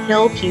you and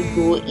help you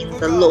grow in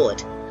the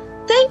Lord.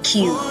 Thank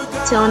you.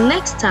 Till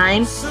next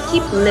time,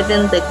 keep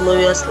living the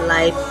glorious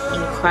life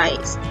in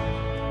Christ.